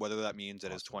 whether that means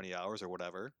it is awesome. 20 hours or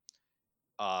whatever.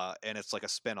 And it's like a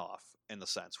spin-off in the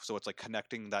sense. So it's like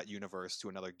connecting that universe to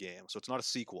another game. So it's not a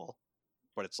sequel,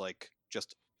 but it's like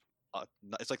just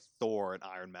it's like Thor and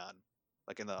Iron Man,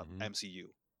 like in the Hmm.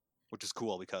 MCU, which is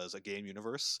cool because a game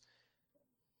universe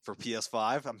for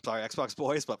PS5. I'm sorry, Xbox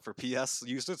boys, but for PS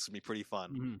users, it's gonna be pretty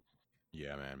fun. Mhm.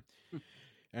 Yeah, man.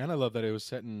 And I love that it was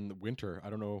set in winter. I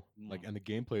don't know, Mm. and the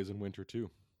gameplay is in winter too.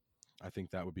 I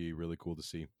think that would be really cool to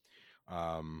see.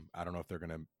 I don't know if they're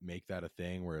gonna make that a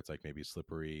thing where it's like maybe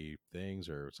slippery things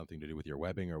or something to do with your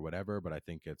webbing or whatever. But I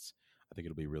think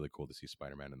it'll be really cool to see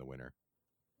Spider-Man in the winter.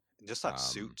 And just that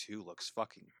suit Um, too looks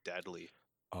fucking deadly.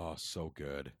 oh, so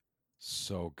good,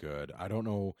 so good. I don't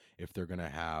know if they're gonna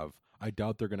have. I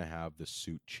doubt they're gonna have the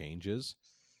suit changes.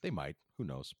 They might. Who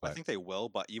knows? I But think they will,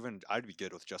 but even I'd be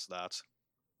good with just that.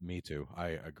 me too. I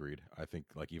agreed. I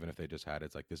think like even if they just had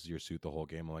it's like this is your suit the whole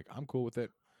game, I'm like I'm cool with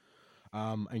it.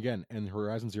 Again, and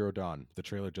Horizon Zero Dawn, the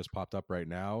trailer just popped up right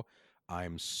now.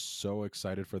 I'm so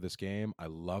excited for this game. I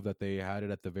love that they had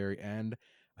it at the very end.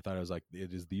 I thought it was like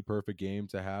it is the perfect game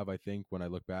to have. I think when I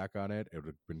look back on it, it would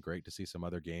have been great to see some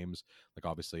other games. Like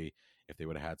obviously, if they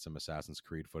would have had some Assassin's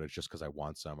Creed footage, just because I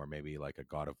want some, or maybe like a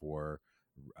God of War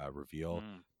reveal.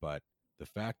 Mm. But the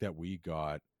fact that we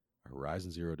got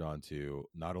Horizon Zero Dawn 2,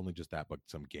 not only just that, but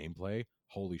some gameplay,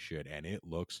 holy shit, and it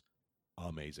looks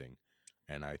amazing.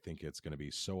 And I think it's going to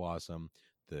be so awesome.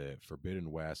 The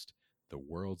Forbidden West, the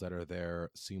worlds that are there,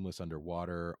 seamless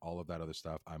underwater, all of that other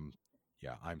stuff. I'm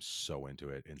so into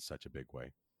it in such a big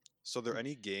way. So, are there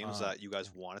any games Uh, that you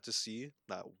guys wanted to see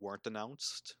that weren't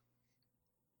announced?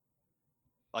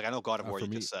 Like I know God of War for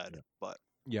you me, just said, but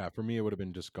yeah, for me, it would have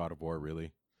been just God of War,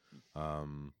 really.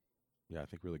 Um, yeah, I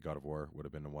think really God of War would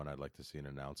have been the one I'd like to see an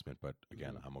announcement. But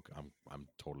again, Mhm. I'm okay, I'm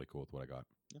totally cool with what I got.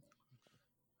 yeah.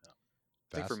 Yeah.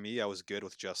 I think for Fast. me, I was good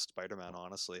with just Spider-Man.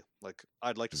 Honestly, like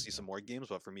I'd like to see Yeah. some more games,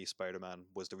 but for me, Spider-Man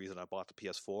was the reason I bought the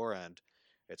PS4, and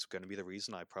it's going to be the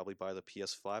reason I probably buy the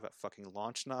PS5 at fucking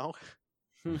launch now.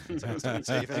 It's like I'm start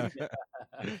saving.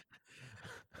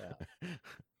 Yeah.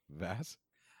 Vass.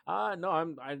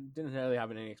 No, I didn't really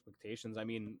have any expectations. I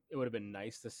mean, it would have been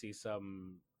nice to see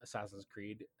some Assassin's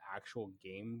Creed actual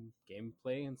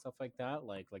gameplay and stuff like that,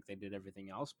 like they did everything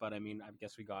else. But I mean, I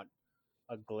guess we got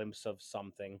a glimpse of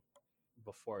something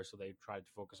before, so they tried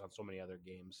to focus on so many other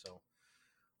games. So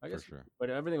I For guess, sure. but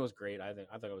everything was great. I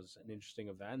thought it was an interesting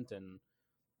event and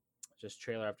just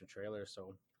trailer after trailer.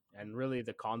 So, and really,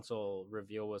 the console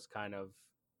reveal was kind of,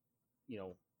 you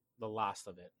know, the last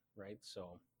of it, right?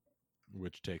 So,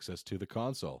 Which takes us to the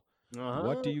console.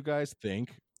 What do uh-huh. you guys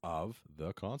think of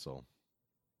the console?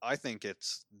 I think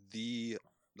it's the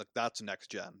like that's next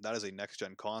gen. That is a next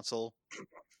gen console.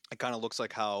 It kind of looks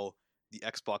like how the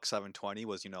Xbox 720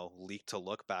 was, leaked to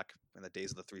look back in the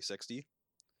days of the 360.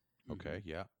 Mhm. Okay,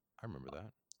 yeah, I remember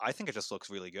that. I think it just looks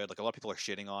really good. Like a lot of people are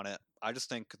shitting on it. I just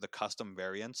think the custom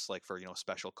variants, like for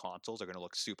special consoles, are going to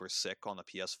look super sick on the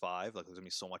PS5. Like there's going to be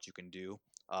so much you can do.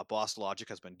 Boss Logic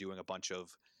has been doing a bunch of.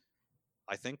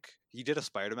 I think he did a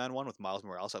Spider-Man one with Miles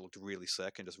Morales that looked really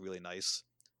sick and just really nice.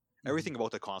 Everything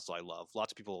about the console I love.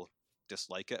 Lots of people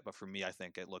dislike it, but for me, I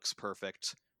think it looks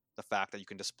perfect. The fact that you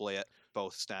can display it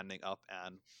both standing up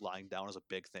and lying down is a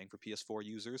big thing for PS4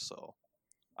 users, so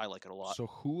I like it a lot. So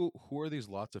who are these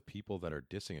lots of people that are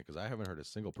dissing it? Because I haven't heard a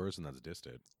single person that's dissed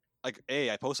it. Like,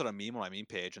 I posted a meme on my meme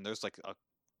page, and there's like a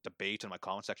debate in my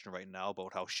comment section right now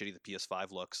about how shitty the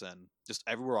PS5 looks, and just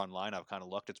everywhere online I've kind of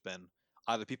looked, it's been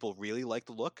either people really like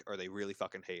the look or they really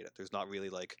fucking hate it. There's not really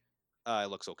like, it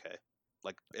looks okay.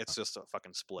 Like, it's just a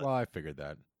fucking split. Well, I figured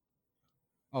that.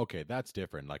 Okay, that's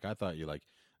different. Like I thought you like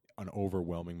an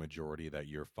overwhelming majority that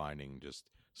you're finding just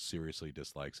seriously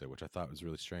dislikes it, which I thought was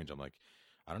really strange. I'm like,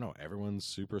 I don't know, everyone's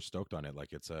super stoked on it.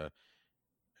 Like it's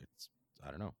I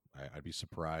don't know. I'd be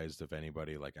surprised if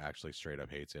anybody like actually straight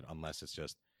up hates it, unless it's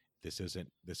just this isn't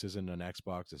an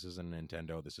Xbox, this isn't a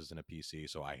Nintendo, this isn't a PC,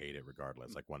 so I hate it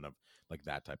regardless. Like one of like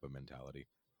that type of mentality.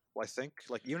 Well, I think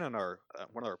like even in our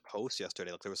one of our posts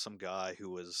yesterday, like there was some guy who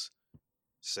was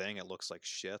saying it looks like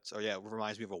shit. Oh yeah, it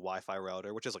reminds me of a Wi-Fi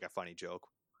router, which is like a funny joke.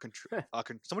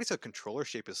 Somebody said controller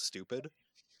shape is stupid.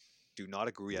 Do not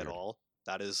agree at Weird. all.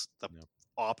 That is the No.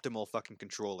 optimal fucking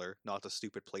controller, not the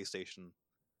stupid PlayStation.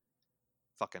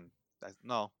 Fucking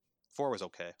no. 4 was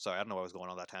okay. Sorry, I don't know why I was going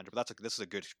on that tangent, but this is a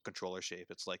good controller shape.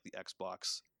 It's like the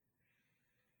Xbox.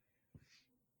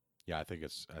 Yeah, I think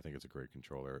it's a great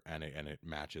controller, and it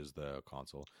matches the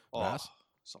console. Oh, Vass?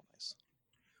 so nice.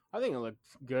 I think it looked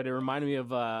good. It reminded me of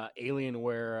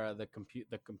Alienware,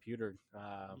 the computer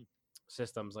Mm.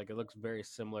 systems. Like it looks very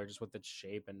similar, just with its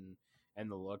shape and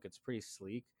the look. It's pretty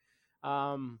sleek.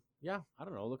 Yeah, I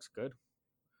don't know. It looks good,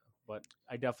 but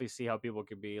I definitely see how people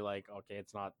could be like, okay,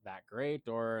 it's not that great,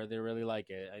 or they really like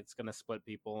it. It's gonna split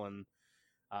people, and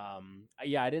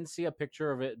yeah, I didn't see a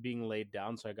picture of it being laid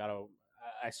down, so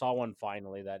I saw one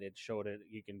finally that it showed it.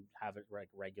 You can have it like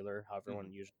regular, how everyone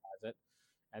Mhm. usually has it,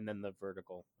 and then the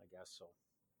vertical, I guess. So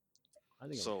I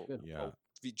think it looks So, good. Yeah. oh,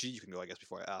 VG, you can go, I guess,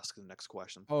 before I ask the next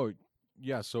question. Oh,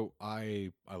 yeah. So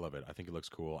I love it. I think it looks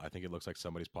cool. I think it looks like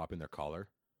somebody's popping their collar,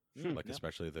 like Yeah.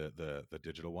 especially the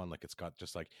digital one. Like it's got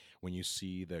just like when you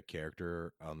see the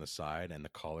character on the side and the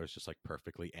collar's just like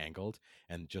perfectly angled,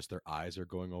 and just their eyes are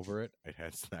going over it. It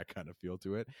has that kind of feel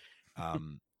to it.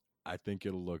 Um, I think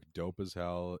it'll look dope as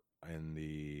hell in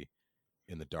the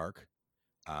dark.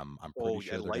 I'm pretty Oh, yeah, it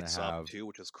sure they're gonna lights up have. too,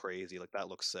 which is crazy. Like that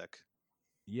looks sick.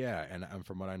 Yeah, and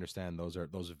from what I understand, those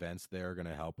vents there are going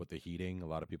to help with the heating. A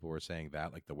lot of people were saying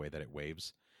that, like the way that it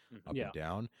waves Mhm. up Yeah. and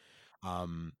down.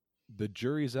 Um, the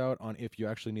jury's out on if you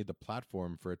actually need the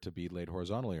platform for it to be laid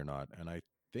horizontally or not. And I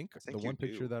think I the think you one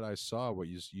picture do. that I saw, what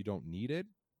you don't need it,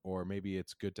 or maybe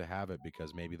it's good to have it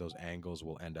because maybe those angles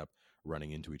will end up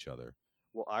running into each other.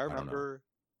 Well, I I don't know. remember.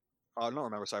 I don't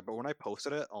remember, sorry, but when I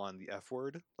posted it on the F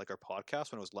word, like our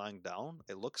podcast, when it was lying down,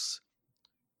 it looks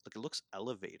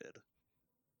elevated.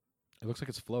 It looks like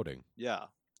it's floating. Yeah.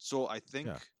 So I think,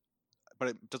 Yeah. but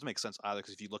it doesn't make sense either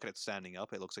because if you look at it standing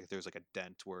up, it looks like there's like a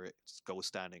dent where it goes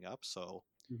standing up. So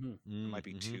Mm-hmm. there might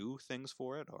be Mm-hmm. two things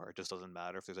for it, or it just doesn't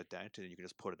matter if there's a dent and you can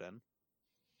just put it in.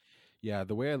 Yeah,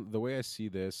 the way I see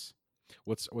this,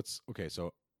 what's okay.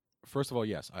 So first of all,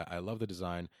 yes, I love the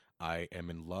design. I am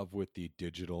in love with the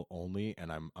digital only,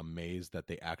 and I'm amazed that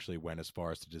they actually went as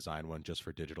far as to design one just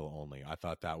for digital only. I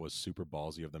thought that was super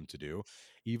ballsy of them to do,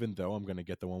 even though I'm going to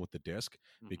get the one with the disc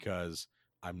Hmm. because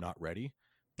I'm not ready.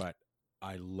 But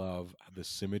I love the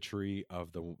symmetry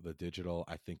of the digital.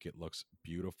 I think it looks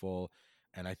beautiful,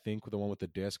 and I think the one with the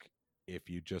disc, if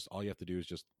you just all you have to do is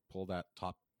just pull that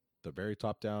the very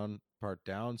top down part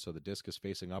down so the disc is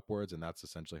facing upwards, and that's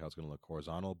essentially how it's going to look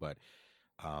horizontal. But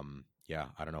yeah,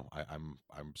 I don't know.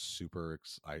 I'm super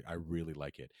I really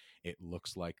like it. It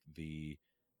looks like the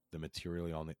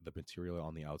material the material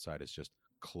on the outside is just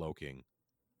cloaking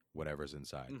whatever's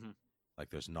inside. Hmm. Like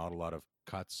there's not a lot of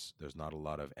cuts, there's not a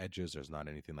lot of edges, there's not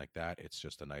anything like that. It's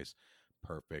just a nice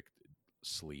perfect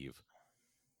sleeve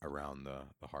around the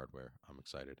hardware. I'm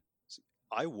excited.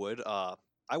 I would, uh,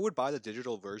 I would buy the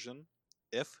digital version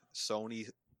if Sony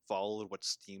followed what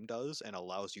Steam does and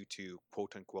allows you to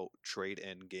quote unquote trade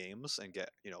in games and get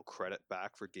credit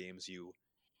back for games you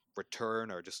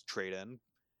return or just trade in.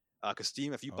 Because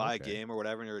Steam, if you Oh, buy a okay. game or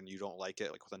whatever and you don't like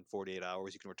it, like within 48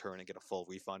 hours, you can return and get a full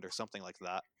refund or something like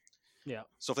that. Yeah.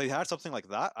 So if they had something like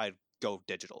that, I'd go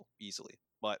digital easily.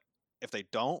 But if they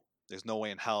don't, there's no way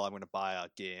in hell I'm going to buy a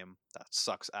game that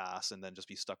sucks ass and then just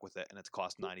be stuck with it and it's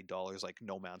cost $90 like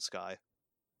No Man's Sky.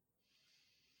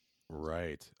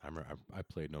 Right. I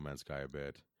played No Man's Sky a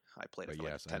bit, I played it but for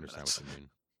like yes, I 10 understand what minutes. you mean.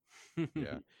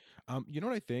 Yeah. You know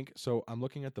what I think? So I'm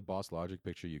looking at the Boss Logic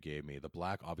picture you gave me. The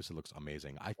black obviously looks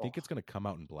amazing. I Oh, think it's going to come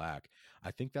out in black.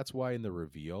 I think that's why in the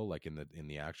reveal, like in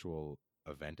the actual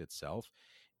event itself,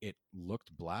 it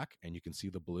looked black and you can see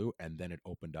the blue, and then it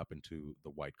opened up into the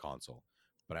white console.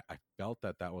 But I felt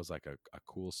that that was like a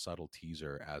cool subtle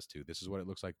teaser as to this is what it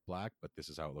looks like black, but this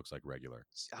is how it looks like regular.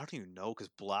 see, I don't even know because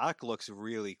black looks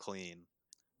really clean.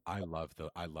 I love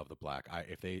the black. I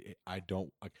if they I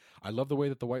don't like I love the way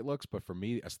that the white looks, but for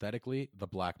me aesthetically, the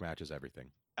black matches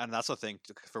everything. And that's the thing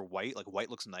for white. Like white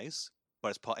looks nice,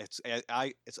 but it's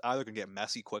either gonna get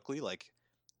messy quickly, like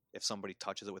if somebody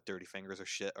touches it with dirty fingers or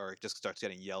shit, or it just starts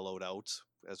getting yellowed out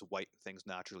as white things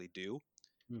naturally do.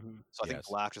 Hmm. So I think Yes.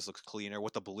 black just looks cleaner.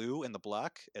 With the blue and the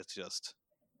black, it's just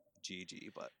GG.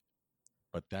 But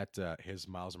But that his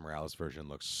Miles Morales version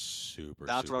looks super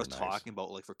that's what I super was nice. talking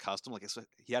about. Like for custom, like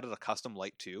he added a custom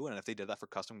light too, and if they did that for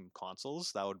custom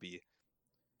consoles, that would be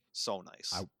so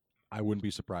I nice. I wouldn't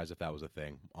be surprised if that was a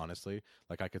thing, honestly.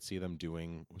 Like I could see them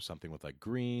doing something with like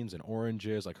greens and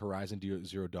oranges. Like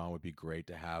Zero Dawn would be great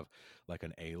to have like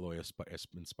an Aloy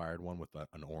inspired one with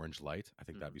an orange light. I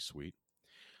think that'd Mm-hmm. be sweet.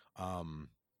 Um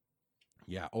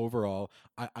yeah, overall,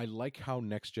 I like how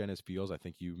next gen is feels. I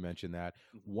think you mentioned that.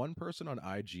 Mm-hmm. One person on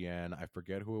IGN, I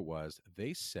forget who it was,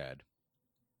 they said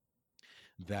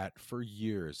that for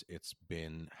years it's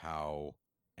been how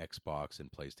Xbox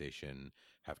and PlayStation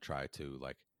have tried to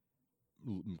like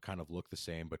kind of look the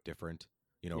same but different.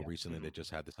 You know, Yeah. recently Mm-hmm. they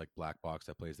just had this like black box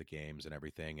that plays the games and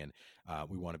everything, and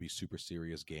we want to be super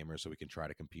serious gamers so we can try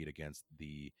to compete against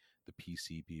the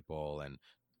PC people. And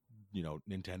you know,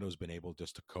 Nintendo's been able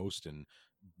just to coast and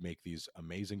make these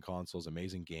amazing consoles,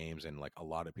 amazing games, and like a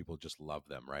lot of people just love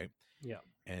them, right? Yeah.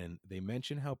 And they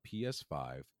mention how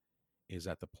PS5 is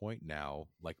at the point now,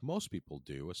 like most people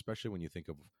do, especially when you think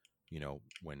of, you know,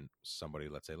 when somebody,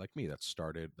 let's say like me,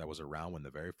 that was around when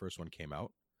the very first one came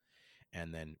out,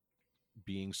 and then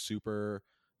being super,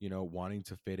 you know, wanting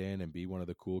to fit in and be one of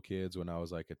the cool kids when I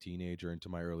was like a teenager into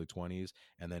my early 20s.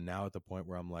 And then now at the point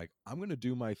where I'm like, I'm going to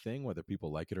do my thing, whether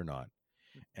people like it or not.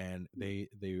 And they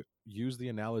use the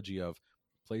analogy of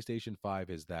PlayStation 5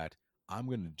 is that I'm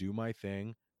going to do my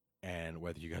thing, and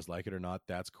whether you guys like it or not,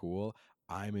 that's cool.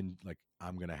 I'm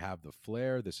going to have the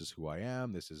flair. This is who I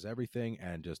am. This is everything,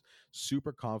 and just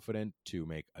super confident to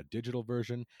make a digital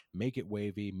version, make it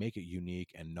wavy, make it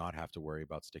unique, and not have to worry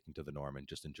about sticking to the norm and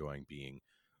just enjoying being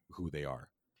who they are.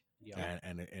 Yeah.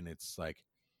 And it's like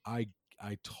I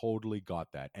I totally got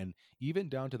that. And even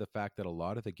down to the fact that a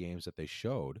lot of the games that they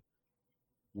showed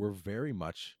were very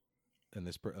much, and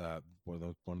one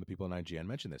of the people in IGN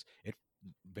mentioned this. It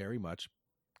very much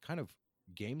kind of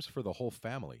games for the whole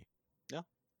family, Yeah.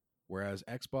 whereas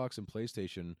Xbox and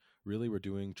PlayStation really were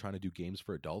trying to do games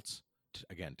for adults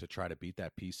again to try to beat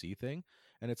that PC thing.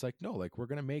 And it's like, no, like we're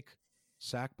gonna make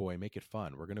Sackboy, make it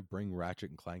fun. We're gonna bring Ratchet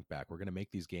and Clank back. We're gonna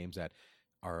make these games that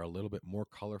are a little bit more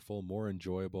colorful, more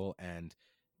enjoyable, and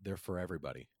they're for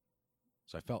everybody.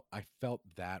 So I felt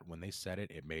that when they said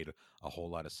it, it made a whole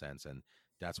lot of sense, and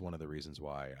that's one of the reasons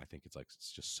why I think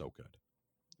it's just so good.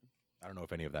 I don't know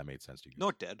if any of that made sense to you No,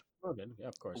 guys. it did. Oh, good. Yeah,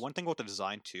 of course. One thing about the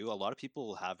design too, a lot of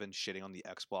people have been shitting on the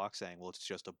Xbox, saying, "Well, it's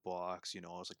just a box, it's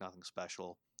like nothing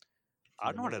special." I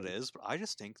Yeah, don't know what no, it is, but I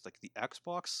just think like the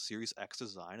Xbox Series X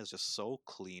design is just so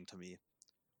clean to me.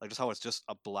 Like just how it's just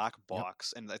a black Yep,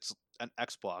 box and it's an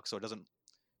Xbox, so it doesn't,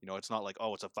 it's not like,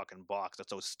 oh, it's a fucking box. That's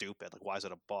so stupid. Like, why is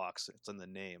it a box? It's in the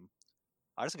name.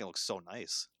 I just think it looks so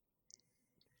nice.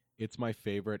 it's my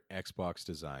favorite Xbox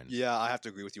design. Yeah, I have to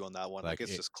agree with you on that one. Like, Like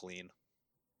it's it, just clean.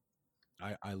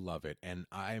 I love it, and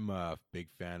I'm a big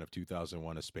fan of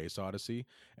 2001: A Space Odyssey,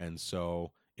 and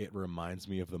so it reminds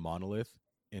me of the monolith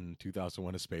in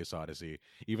 2001: A Space Odyssey.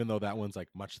 Even though that one's like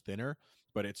much thinner,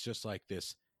 but it's just like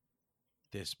this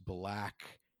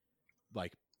black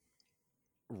like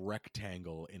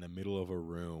rectangle in the middle of a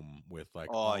room with like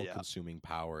Oh all yeah, consuming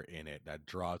power in it that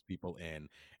draws people in.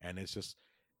 And it's just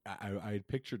I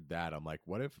pictured that. I'm like,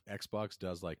 what if Xbox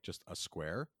does like just a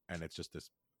square and it's just this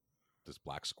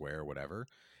black square or whatever,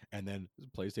 and then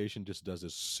PlayStation just does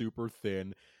this super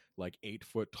thin like 8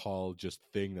 foot tall just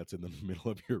thing that's in the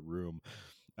middle of your room.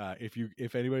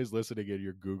 If anybody's listening and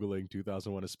you're googling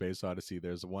 2001: A Space Odyssey,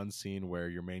 there's one scene where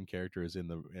your main character is in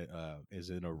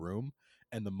a room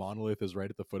and the monolith is right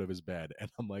at the foot of his bed, and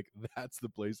I'm like, that's the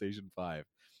PlayStation 5.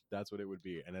 That's what it would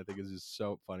be, and I think it's just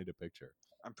so funny to picture.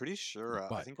 I'm pretty sure. I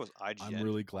But think it was I'm IGN.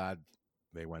 really glad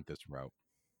they went this route.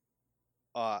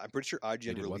 I'm pretty sure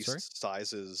They IGN did what? Sorry. released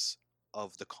sizes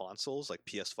of the consoles, like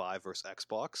PS5 versus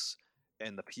Xbox,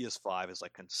 and the PS5 is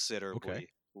like Okay. considerably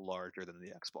larger than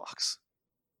the Xbox.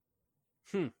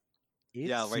 It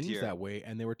Yeah, right seems here. that way,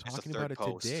 and they were It's the talking about third it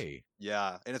post. today.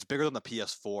 Yeah, and it's bigger than the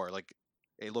PS4. Like,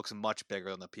 it looks much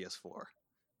bigger than the PS4.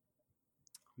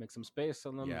 Make some space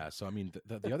on them. Yeah, so I mean,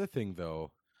 the other thing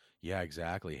though, yeah,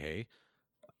 exactly. Hey,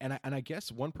 and I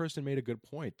guess one person made a good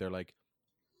point. They're like,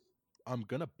 I'm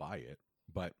gonna buy it,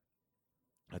 but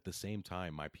at the same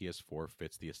time, my PS4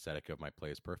 fits the aesthetic of my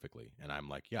plays perfectly, and I'm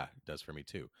like, yeah, it does for me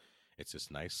too. It's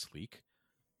just nice, sleek,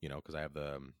 because I have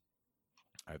the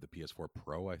PS4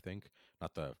 Pro, I think,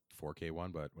 not the 4K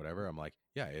one, but whatever. I'm like,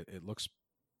 yeah, it looks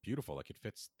beautiful, like it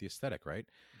fits the aesthetic, right?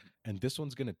 And this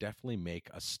one's gonna definitely make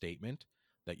a statement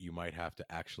that you might have to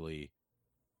actually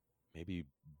maybe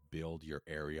build your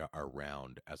area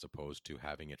around as opposed to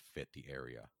having it fit the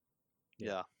area,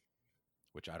 Yeah.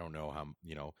 which I don't know how.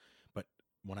 But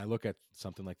when I look at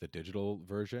something like the digital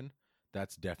version,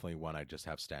 that's definitely one I just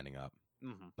have standing up,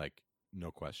 Mm-hmm. like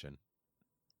no question.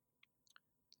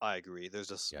 I agree. There's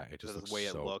just Yeah, it just the looks way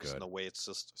it so looks and good. the way it's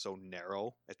just so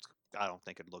narrow. I don't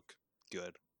think it'd look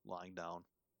good lying down.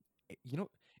 It, you know,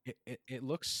 it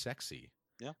looks sexy.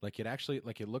 Yeah. Like it actually,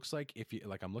 like it looks like if you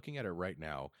like, I'm looking at it right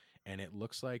now, and it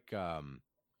looks like when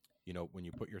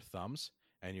you put your thumbs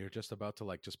and you're just about to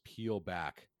like just peel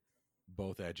back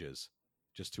both edges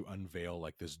just to unveil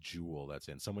like this jewel that's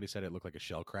in. Somebody said it looked like a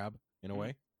shell crab in a Mhm.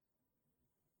 way,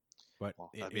 but Well,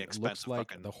 it, that'd be it looks expensive like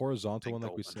fucking the horizontal thing one, to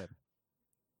like we open. said.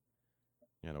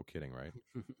 Yeah, no kidding, right?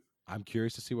 I'm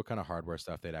curious to see what kind of hardware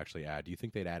stuff they'd actually add. Do you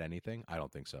think they'd add anything? I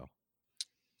don't think so.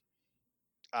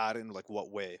 Add in like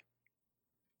what way?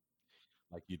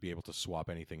 Like you'd be able to swap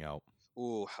anything out.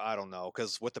 Ooh, I don't know.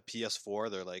 Because with the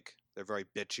PS4, they're very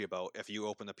bitchy about if you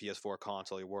open the PS4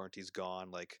 console, your warranty's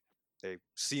gone. Like they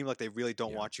seem like they really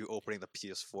don't Yeah, want you opening the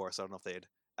PS4. So I don't know if they'd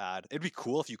add. It'd be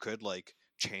cool if you could like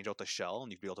change out the shell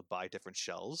and you'd be able to buy different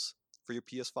shells for your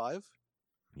PS5.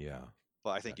 yeah,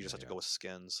 But I yeah, think you just yeah, have to yeah. go with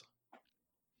skins.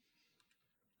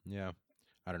 Yeah.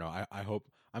 I don't know. I hope.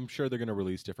 I'm sure they're going to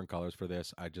release different colors for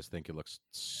this. I just think it looks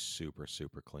super,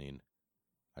 super clean.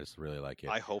 I just really like it.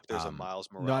 I hope there's a Miles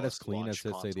Not as Morales clean as launch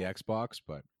let's say the console. Xbox,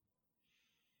 but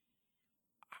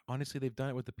honestly, they've done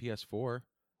it with the PS4.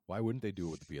 Why wouldn't they do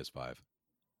it with the PS5?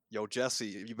 Yo, Jesse,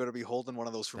 you better be holding one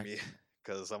of those for That, me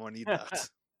because I'm gonna need that.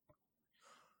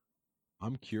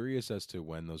 I'm curious as to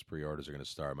when those pre-orders are going to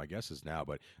start. My guess is now,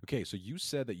 but okay. So you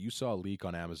said that you saw a leak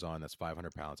on Amazon that's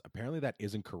 500 pounds. Apparently, that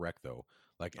isn't correct though.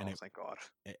 Like, and Oh, thank God.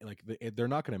 they're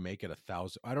not going to make it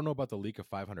 1,000. I don't know about the leak of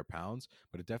 500 pounds,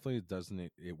 but it definitely doesn't.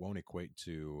 It won't equate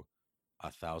to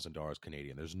 $1,000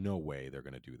 Canadian. There's no way they're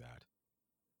going to do that.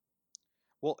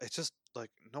 Well, it's just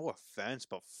like no offense,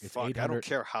 but It's fuck, I don't 800.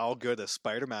 care how good a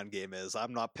Spider-Man game is.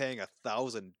 I'm not paying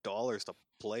 $1,000 to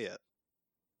play it.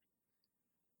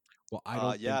 Well, I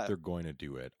don't think Yeah, they're going to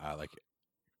do it. I like.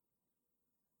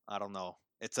 I don't know.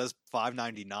 It says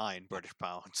 5.99 British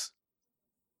pounds,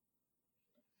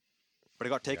 but it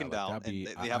got Yeah, taken like down, that'd and be.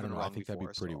 they I don't haven't know. I rung think that'd be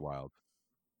before. pretty So, wild.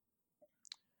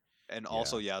 and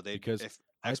also, Yeah, yeah, they because if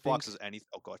I Xbox think is any.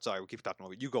 Oh God, sorry, we keep talking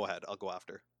over. You go ahead. I'll go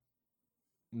after.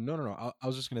 no, no, no. I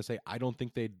was just gonna say I don't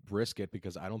think they'd risk it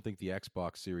because I don't think the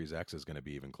Xbox Series X is gonna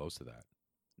be even close to that.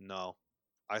 No,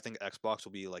 I think Xbox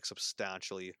will be like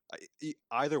substantially.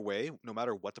 Either way, no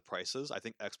matter what the price is, I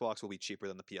think Xbox will be cheaper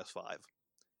than the PS5.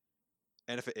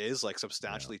 And if it is like Yeah,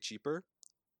 substantially cheaper,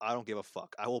 I don't give a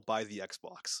fuck. I will buy the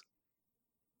Xbox.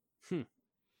 Hmm.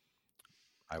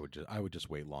 I would just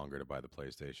wait longer to buy the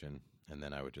PlayStation, and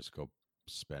then I would just go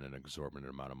spend an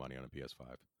exorbitant amount of money on a PS5.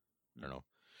 I don't know.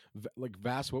 Like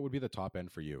Vass, what would be the top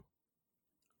end for you?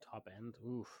 Top end.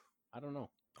 Oof. I don't know.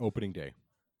 Opening day.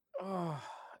 Oh,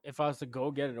 if I was to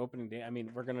go get an opening day, I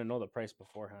mean, we're gonna know the price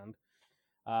beforehand.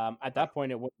 At Right. that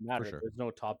point, it wouldn't For matter. sure. There's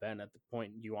no top end at the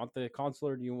point. You want the console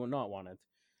or do you not want it?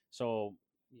 So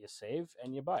you save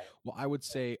and you buy it. Well, I would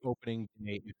say opening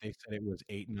day if they said it was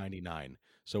 $899.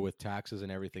 So with taxes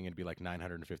and everything, it'd be like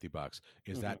 $950.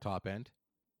 Is Mhm. that top end?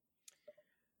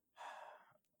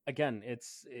 Again,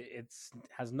 it's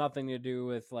has nothing to do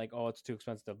with like, oh, it's too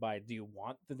expensive to buy. Do you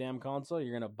want the damn console?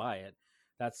 You're gonna buy it.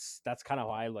 That's kind of how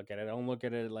I look at it. I don't look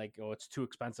at it like, oh, it's too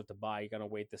expensive to buy. You gotta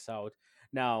wait this out.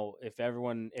 Now, if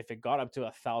it got up to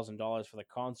 $1,000 for the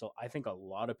console, I think a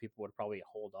lot of people would probably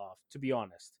hold off, to be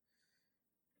honest.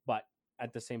 But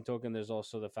at the same token, there's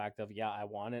also the fact of, yeah, I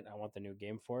want it. I want the new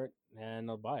game for it, and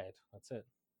I'll buy it. That's it.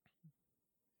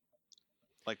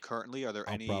 Like currently, I'll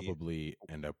probably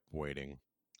end up waiting.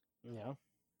 Yeah.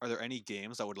 are there any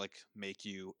games that would like make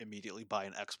you immediately buy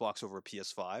an Xbox over a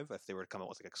PS5 if they were to come out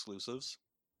with like exclusives?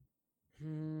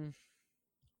 Hmm.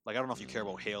 Like I don't know if you care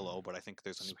about Halo, but I think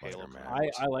there's a new Halo Spider-Man. coming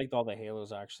out. I liked all the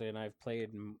Halos actually, and I've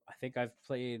played. I think I've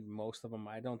played most of them.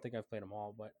 I don't think I've played them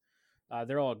all, but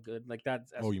they're all good. Like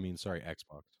that's Oh, you mean sorry,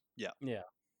 Xbox? Yeah. yeah,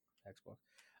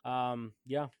 Xbox.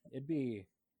 Yeah, it'd be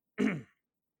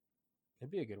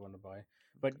it'd be a good one to buy.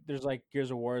 But there's like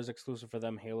Gears of War is exclusive for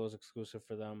them, Halo's exclusive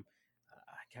for them.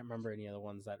 I can't remember any other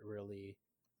ones that really.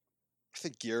 I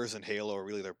think Gears and Halo are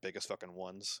really their biggest fucking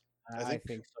ones. I I think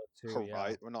think so too.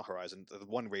 Yeah. Well, not Horizon. The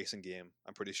one racing game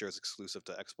I'm pretty sure is exclusive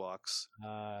to Xbox.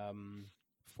 Um.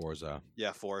 Forza.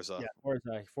 Yeah, Forza.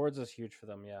 Yeah. Forza's huge for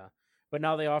them. Yeah. But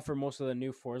now they offer most of the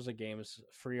new Forza games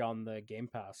free on the Game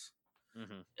Pass.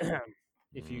 Mm-hmm.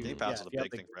 If Mm. Game you Pass yeah, is if a you have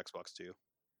big the thing for Xbox too.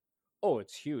 oh,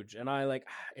 it's huge, and I like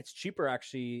it's cheaper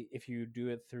actually if you do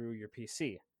it through your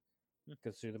PC Hmm.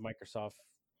 because through the Microsoft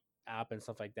app and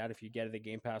stuff like that. If you get the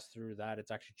Game Pass through that,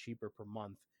 it's actually cheaper per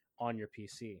month on your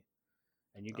PC,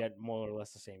 and you Oh. get more or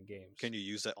less the same games. Can you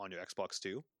use that on your Xbox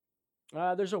too?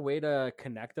 There's a way to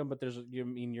connect them, but there's you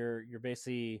mean you're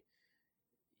basically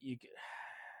you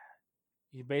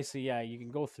you basically yeah you can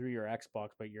go through your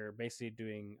Xbox, but you're basically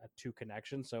doing a two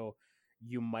connection, so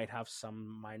you might have some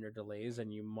minor delays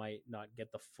and you might not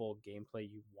get the full gameplay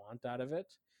you want out of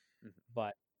it, Mhm.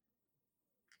 but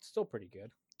it's still pretty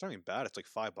good. It's not even bad. It's like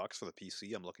 $5 for the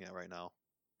PC I'm looking at right now.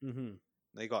 Mm-hmm.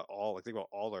 They got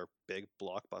all their big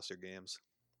blockbuster games.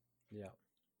 Yeah.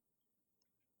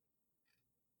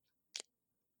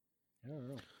 I don't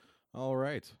know. All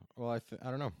right. Well, I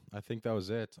don't know. I think that was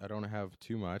it. I don't have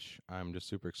too much. I'm just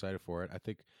super excited for it. I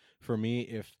think for me,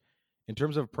 if in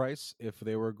terms of price, if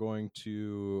they were going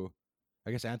to,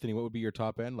 I guess Anthony, what would be your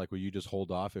top end? Like, would you just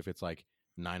hold off if it's like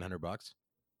 $900?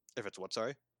 If it's what,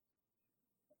 sorry?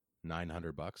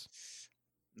 $900.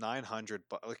 900,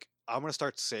 but like I'm gonna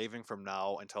start saving from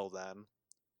now until then.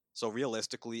 So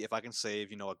realistically, if I can save,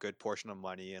 a good portion of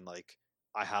money and like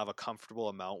I have a comfortable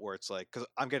amount where it's like, because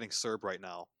I'm getting CERB right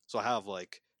now, so I have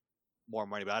like more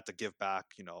money, but I have to give back,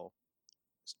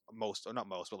 most or not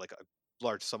most, but like a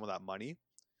large sum of that money.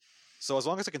 So as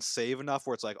long as I can save enough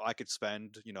where it's like I could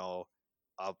spend,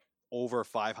 uh, over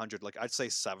 500, like I'd say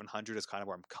 700 is kind of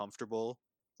where I'm comfortable,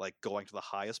 like going to the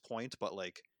highest point, but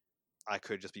like I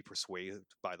could just be persuaded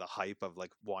by the hype of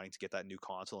like wanting to get that new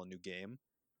console and new game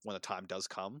when the time does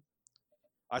come.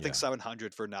 I think Yeah.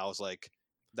 700 for now is like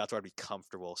that's what I'd be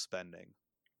comfortable spending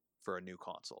for a new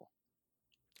console.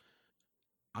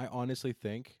 I honestly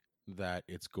think that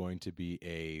it's going to be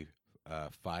a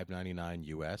 $5.99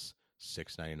 US,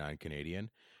 $6.99 Canadian,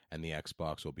 and the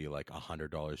Xbox will be like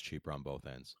 $100 cheaper on both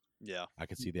ends. Yeah. I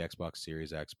could see the Xbox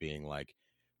Series X being like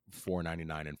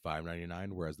 $4.99 and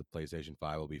 $5.99, whereas the PlayStation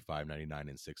 5 will be $5.99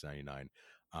 and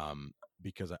 $6.99.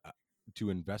 Because to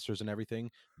investors and everything,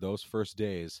 those first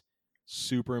days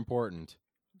super important,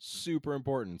 super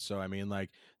important. So I mean,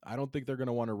 like, I don't think they're going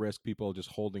to want to risk people just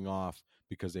holding off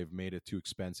because they've made it too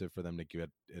expensive for them to get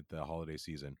at the holiday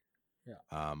season.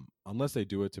 Yeah. Unless they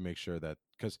do it to make sure that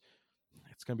because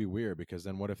it's gonna be weird because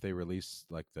then what if they release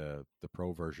like the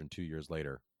pro version 2 years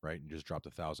later, right, and just dropped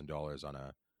 $1,000 on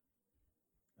a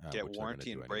Get which they're gonna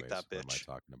warranty do and break anyways. that What am I bitch.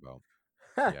 talking about?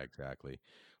 Yeah, exactly.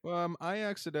 I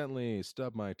accidentally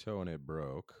stubbed my toe and it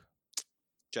broke.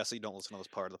 Jesse, don't listen to this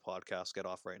part of the podcast. Get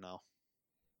off right now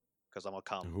because I'm gonna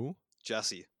come. Who?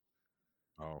 Jesse.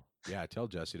 Oh, yeah. Tell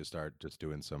Jesse to start just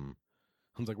doing some.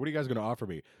 I was like, "What are you guys going to offer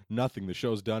me? Nothing. The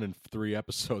show's done in 3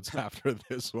 episodes after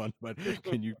this one. But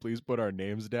can you please put our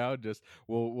names down? Just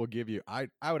we'll give you. I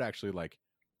would actually like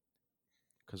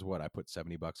because what I put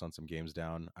 $70 on some games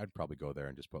down. I'd probably go there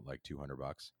and just put like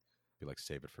 $200. Be like,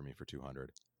 save it for me for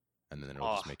 200, and then it'll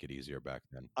Oh, just make it easier back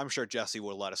then. I'm sure Jesse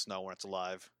will let us know when it's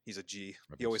live. He's a G. I He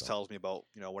think always so. tells me about,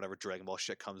 whatever Dragon Ball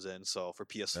shit comes in. So for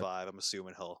PS5, I'm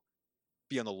assuming he'll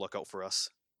be on the lookout for us.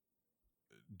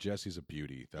 Jesse's a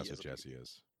beauty. He That's what is a beauty. Jesse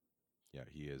is. Yeah,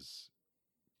 he is.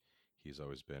 He's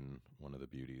always been one of the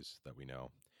beauties that we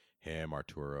know. Him,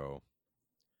 Arturo,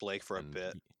 Blake for a and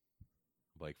bit.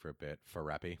 Blake for a bit.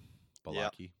 Farapi, Yeah.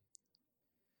 Balaki.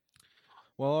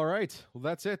 Well, all right. Well,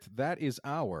 that's it. That is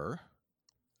our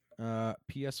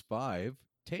PS5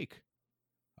 take.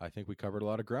 I think we covered a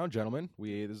lot of ground, gentlemen.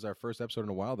 This is our first episode in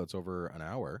a while that's over an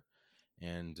hour,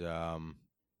 and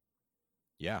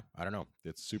yeah, I don't know.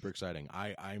 It's super exciting.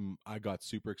 I got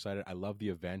super excited. I love the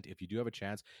event. If you do have a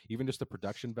chance, even just the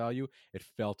production value, it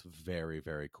felt very,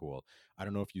 very cool. I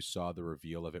don't know if you saw the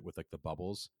reveal of it with like the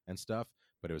bubbles and stuff,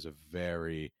 but it was a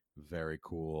very, very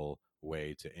cool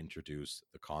way to introduce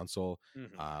the console.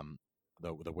 Mm-hmm.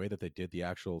 The way that they did the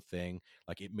actual thing,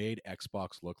 like it made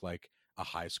Xbox look like a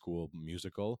high school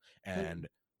musical, and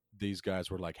these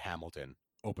guys were like Hamilton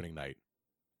opening night.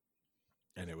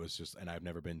 And it was just, and I've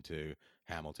never been to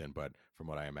Hamilton, but from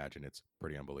what I imagine, it's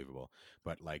pretty unbelievable.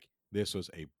 But like, this was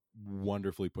a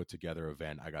wonderfully put together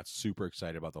event. I got super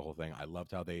excited about the whole thing. I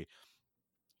loved how they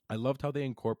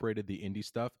incorporated the indie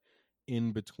stuff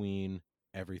in between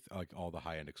everything, like all the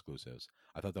high end exclusives.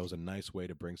 I thought that was a nice way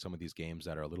to bring some of these games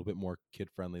that are a little bit more kid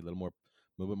friendly, a little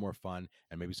bit more fun,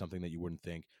 and maybe something that you wouldn't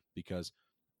think, because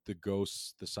the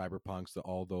Ghosts, the Cyberpunks,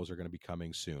 all those are going to be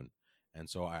coming soon. And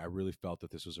so I really felt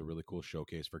that this was a really cool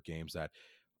showcase for games that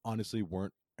honestly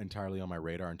weren't entirely on my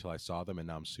radar until I saw them, and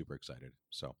now I'm super excited.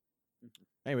 So,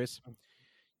 anyways,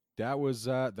 that was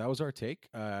our take.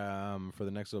 For the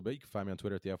next little bit, you can find me on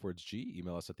Twitter at the F words G.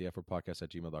 Email us at the F word podcast at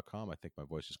gmail.com. I think my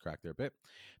voice just cracked there a bit.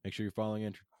 Make sure you're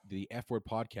following the F word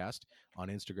podcast on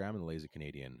Instagram and the Lazy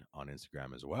Canadian on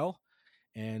Instagram as well.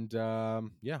 And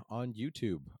yeah, on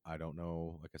YouTube. I don't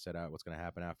know, like I said, what's going to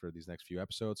happen after these next few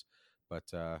episodes, but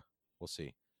we'll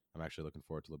see. I'm actually looking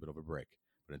forward to a little bit of a break.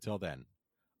 But until then,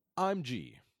 I'm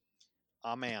G,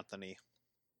 I'm Anthony.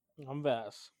 I'm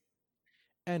Vass.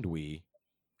 and we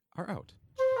are out.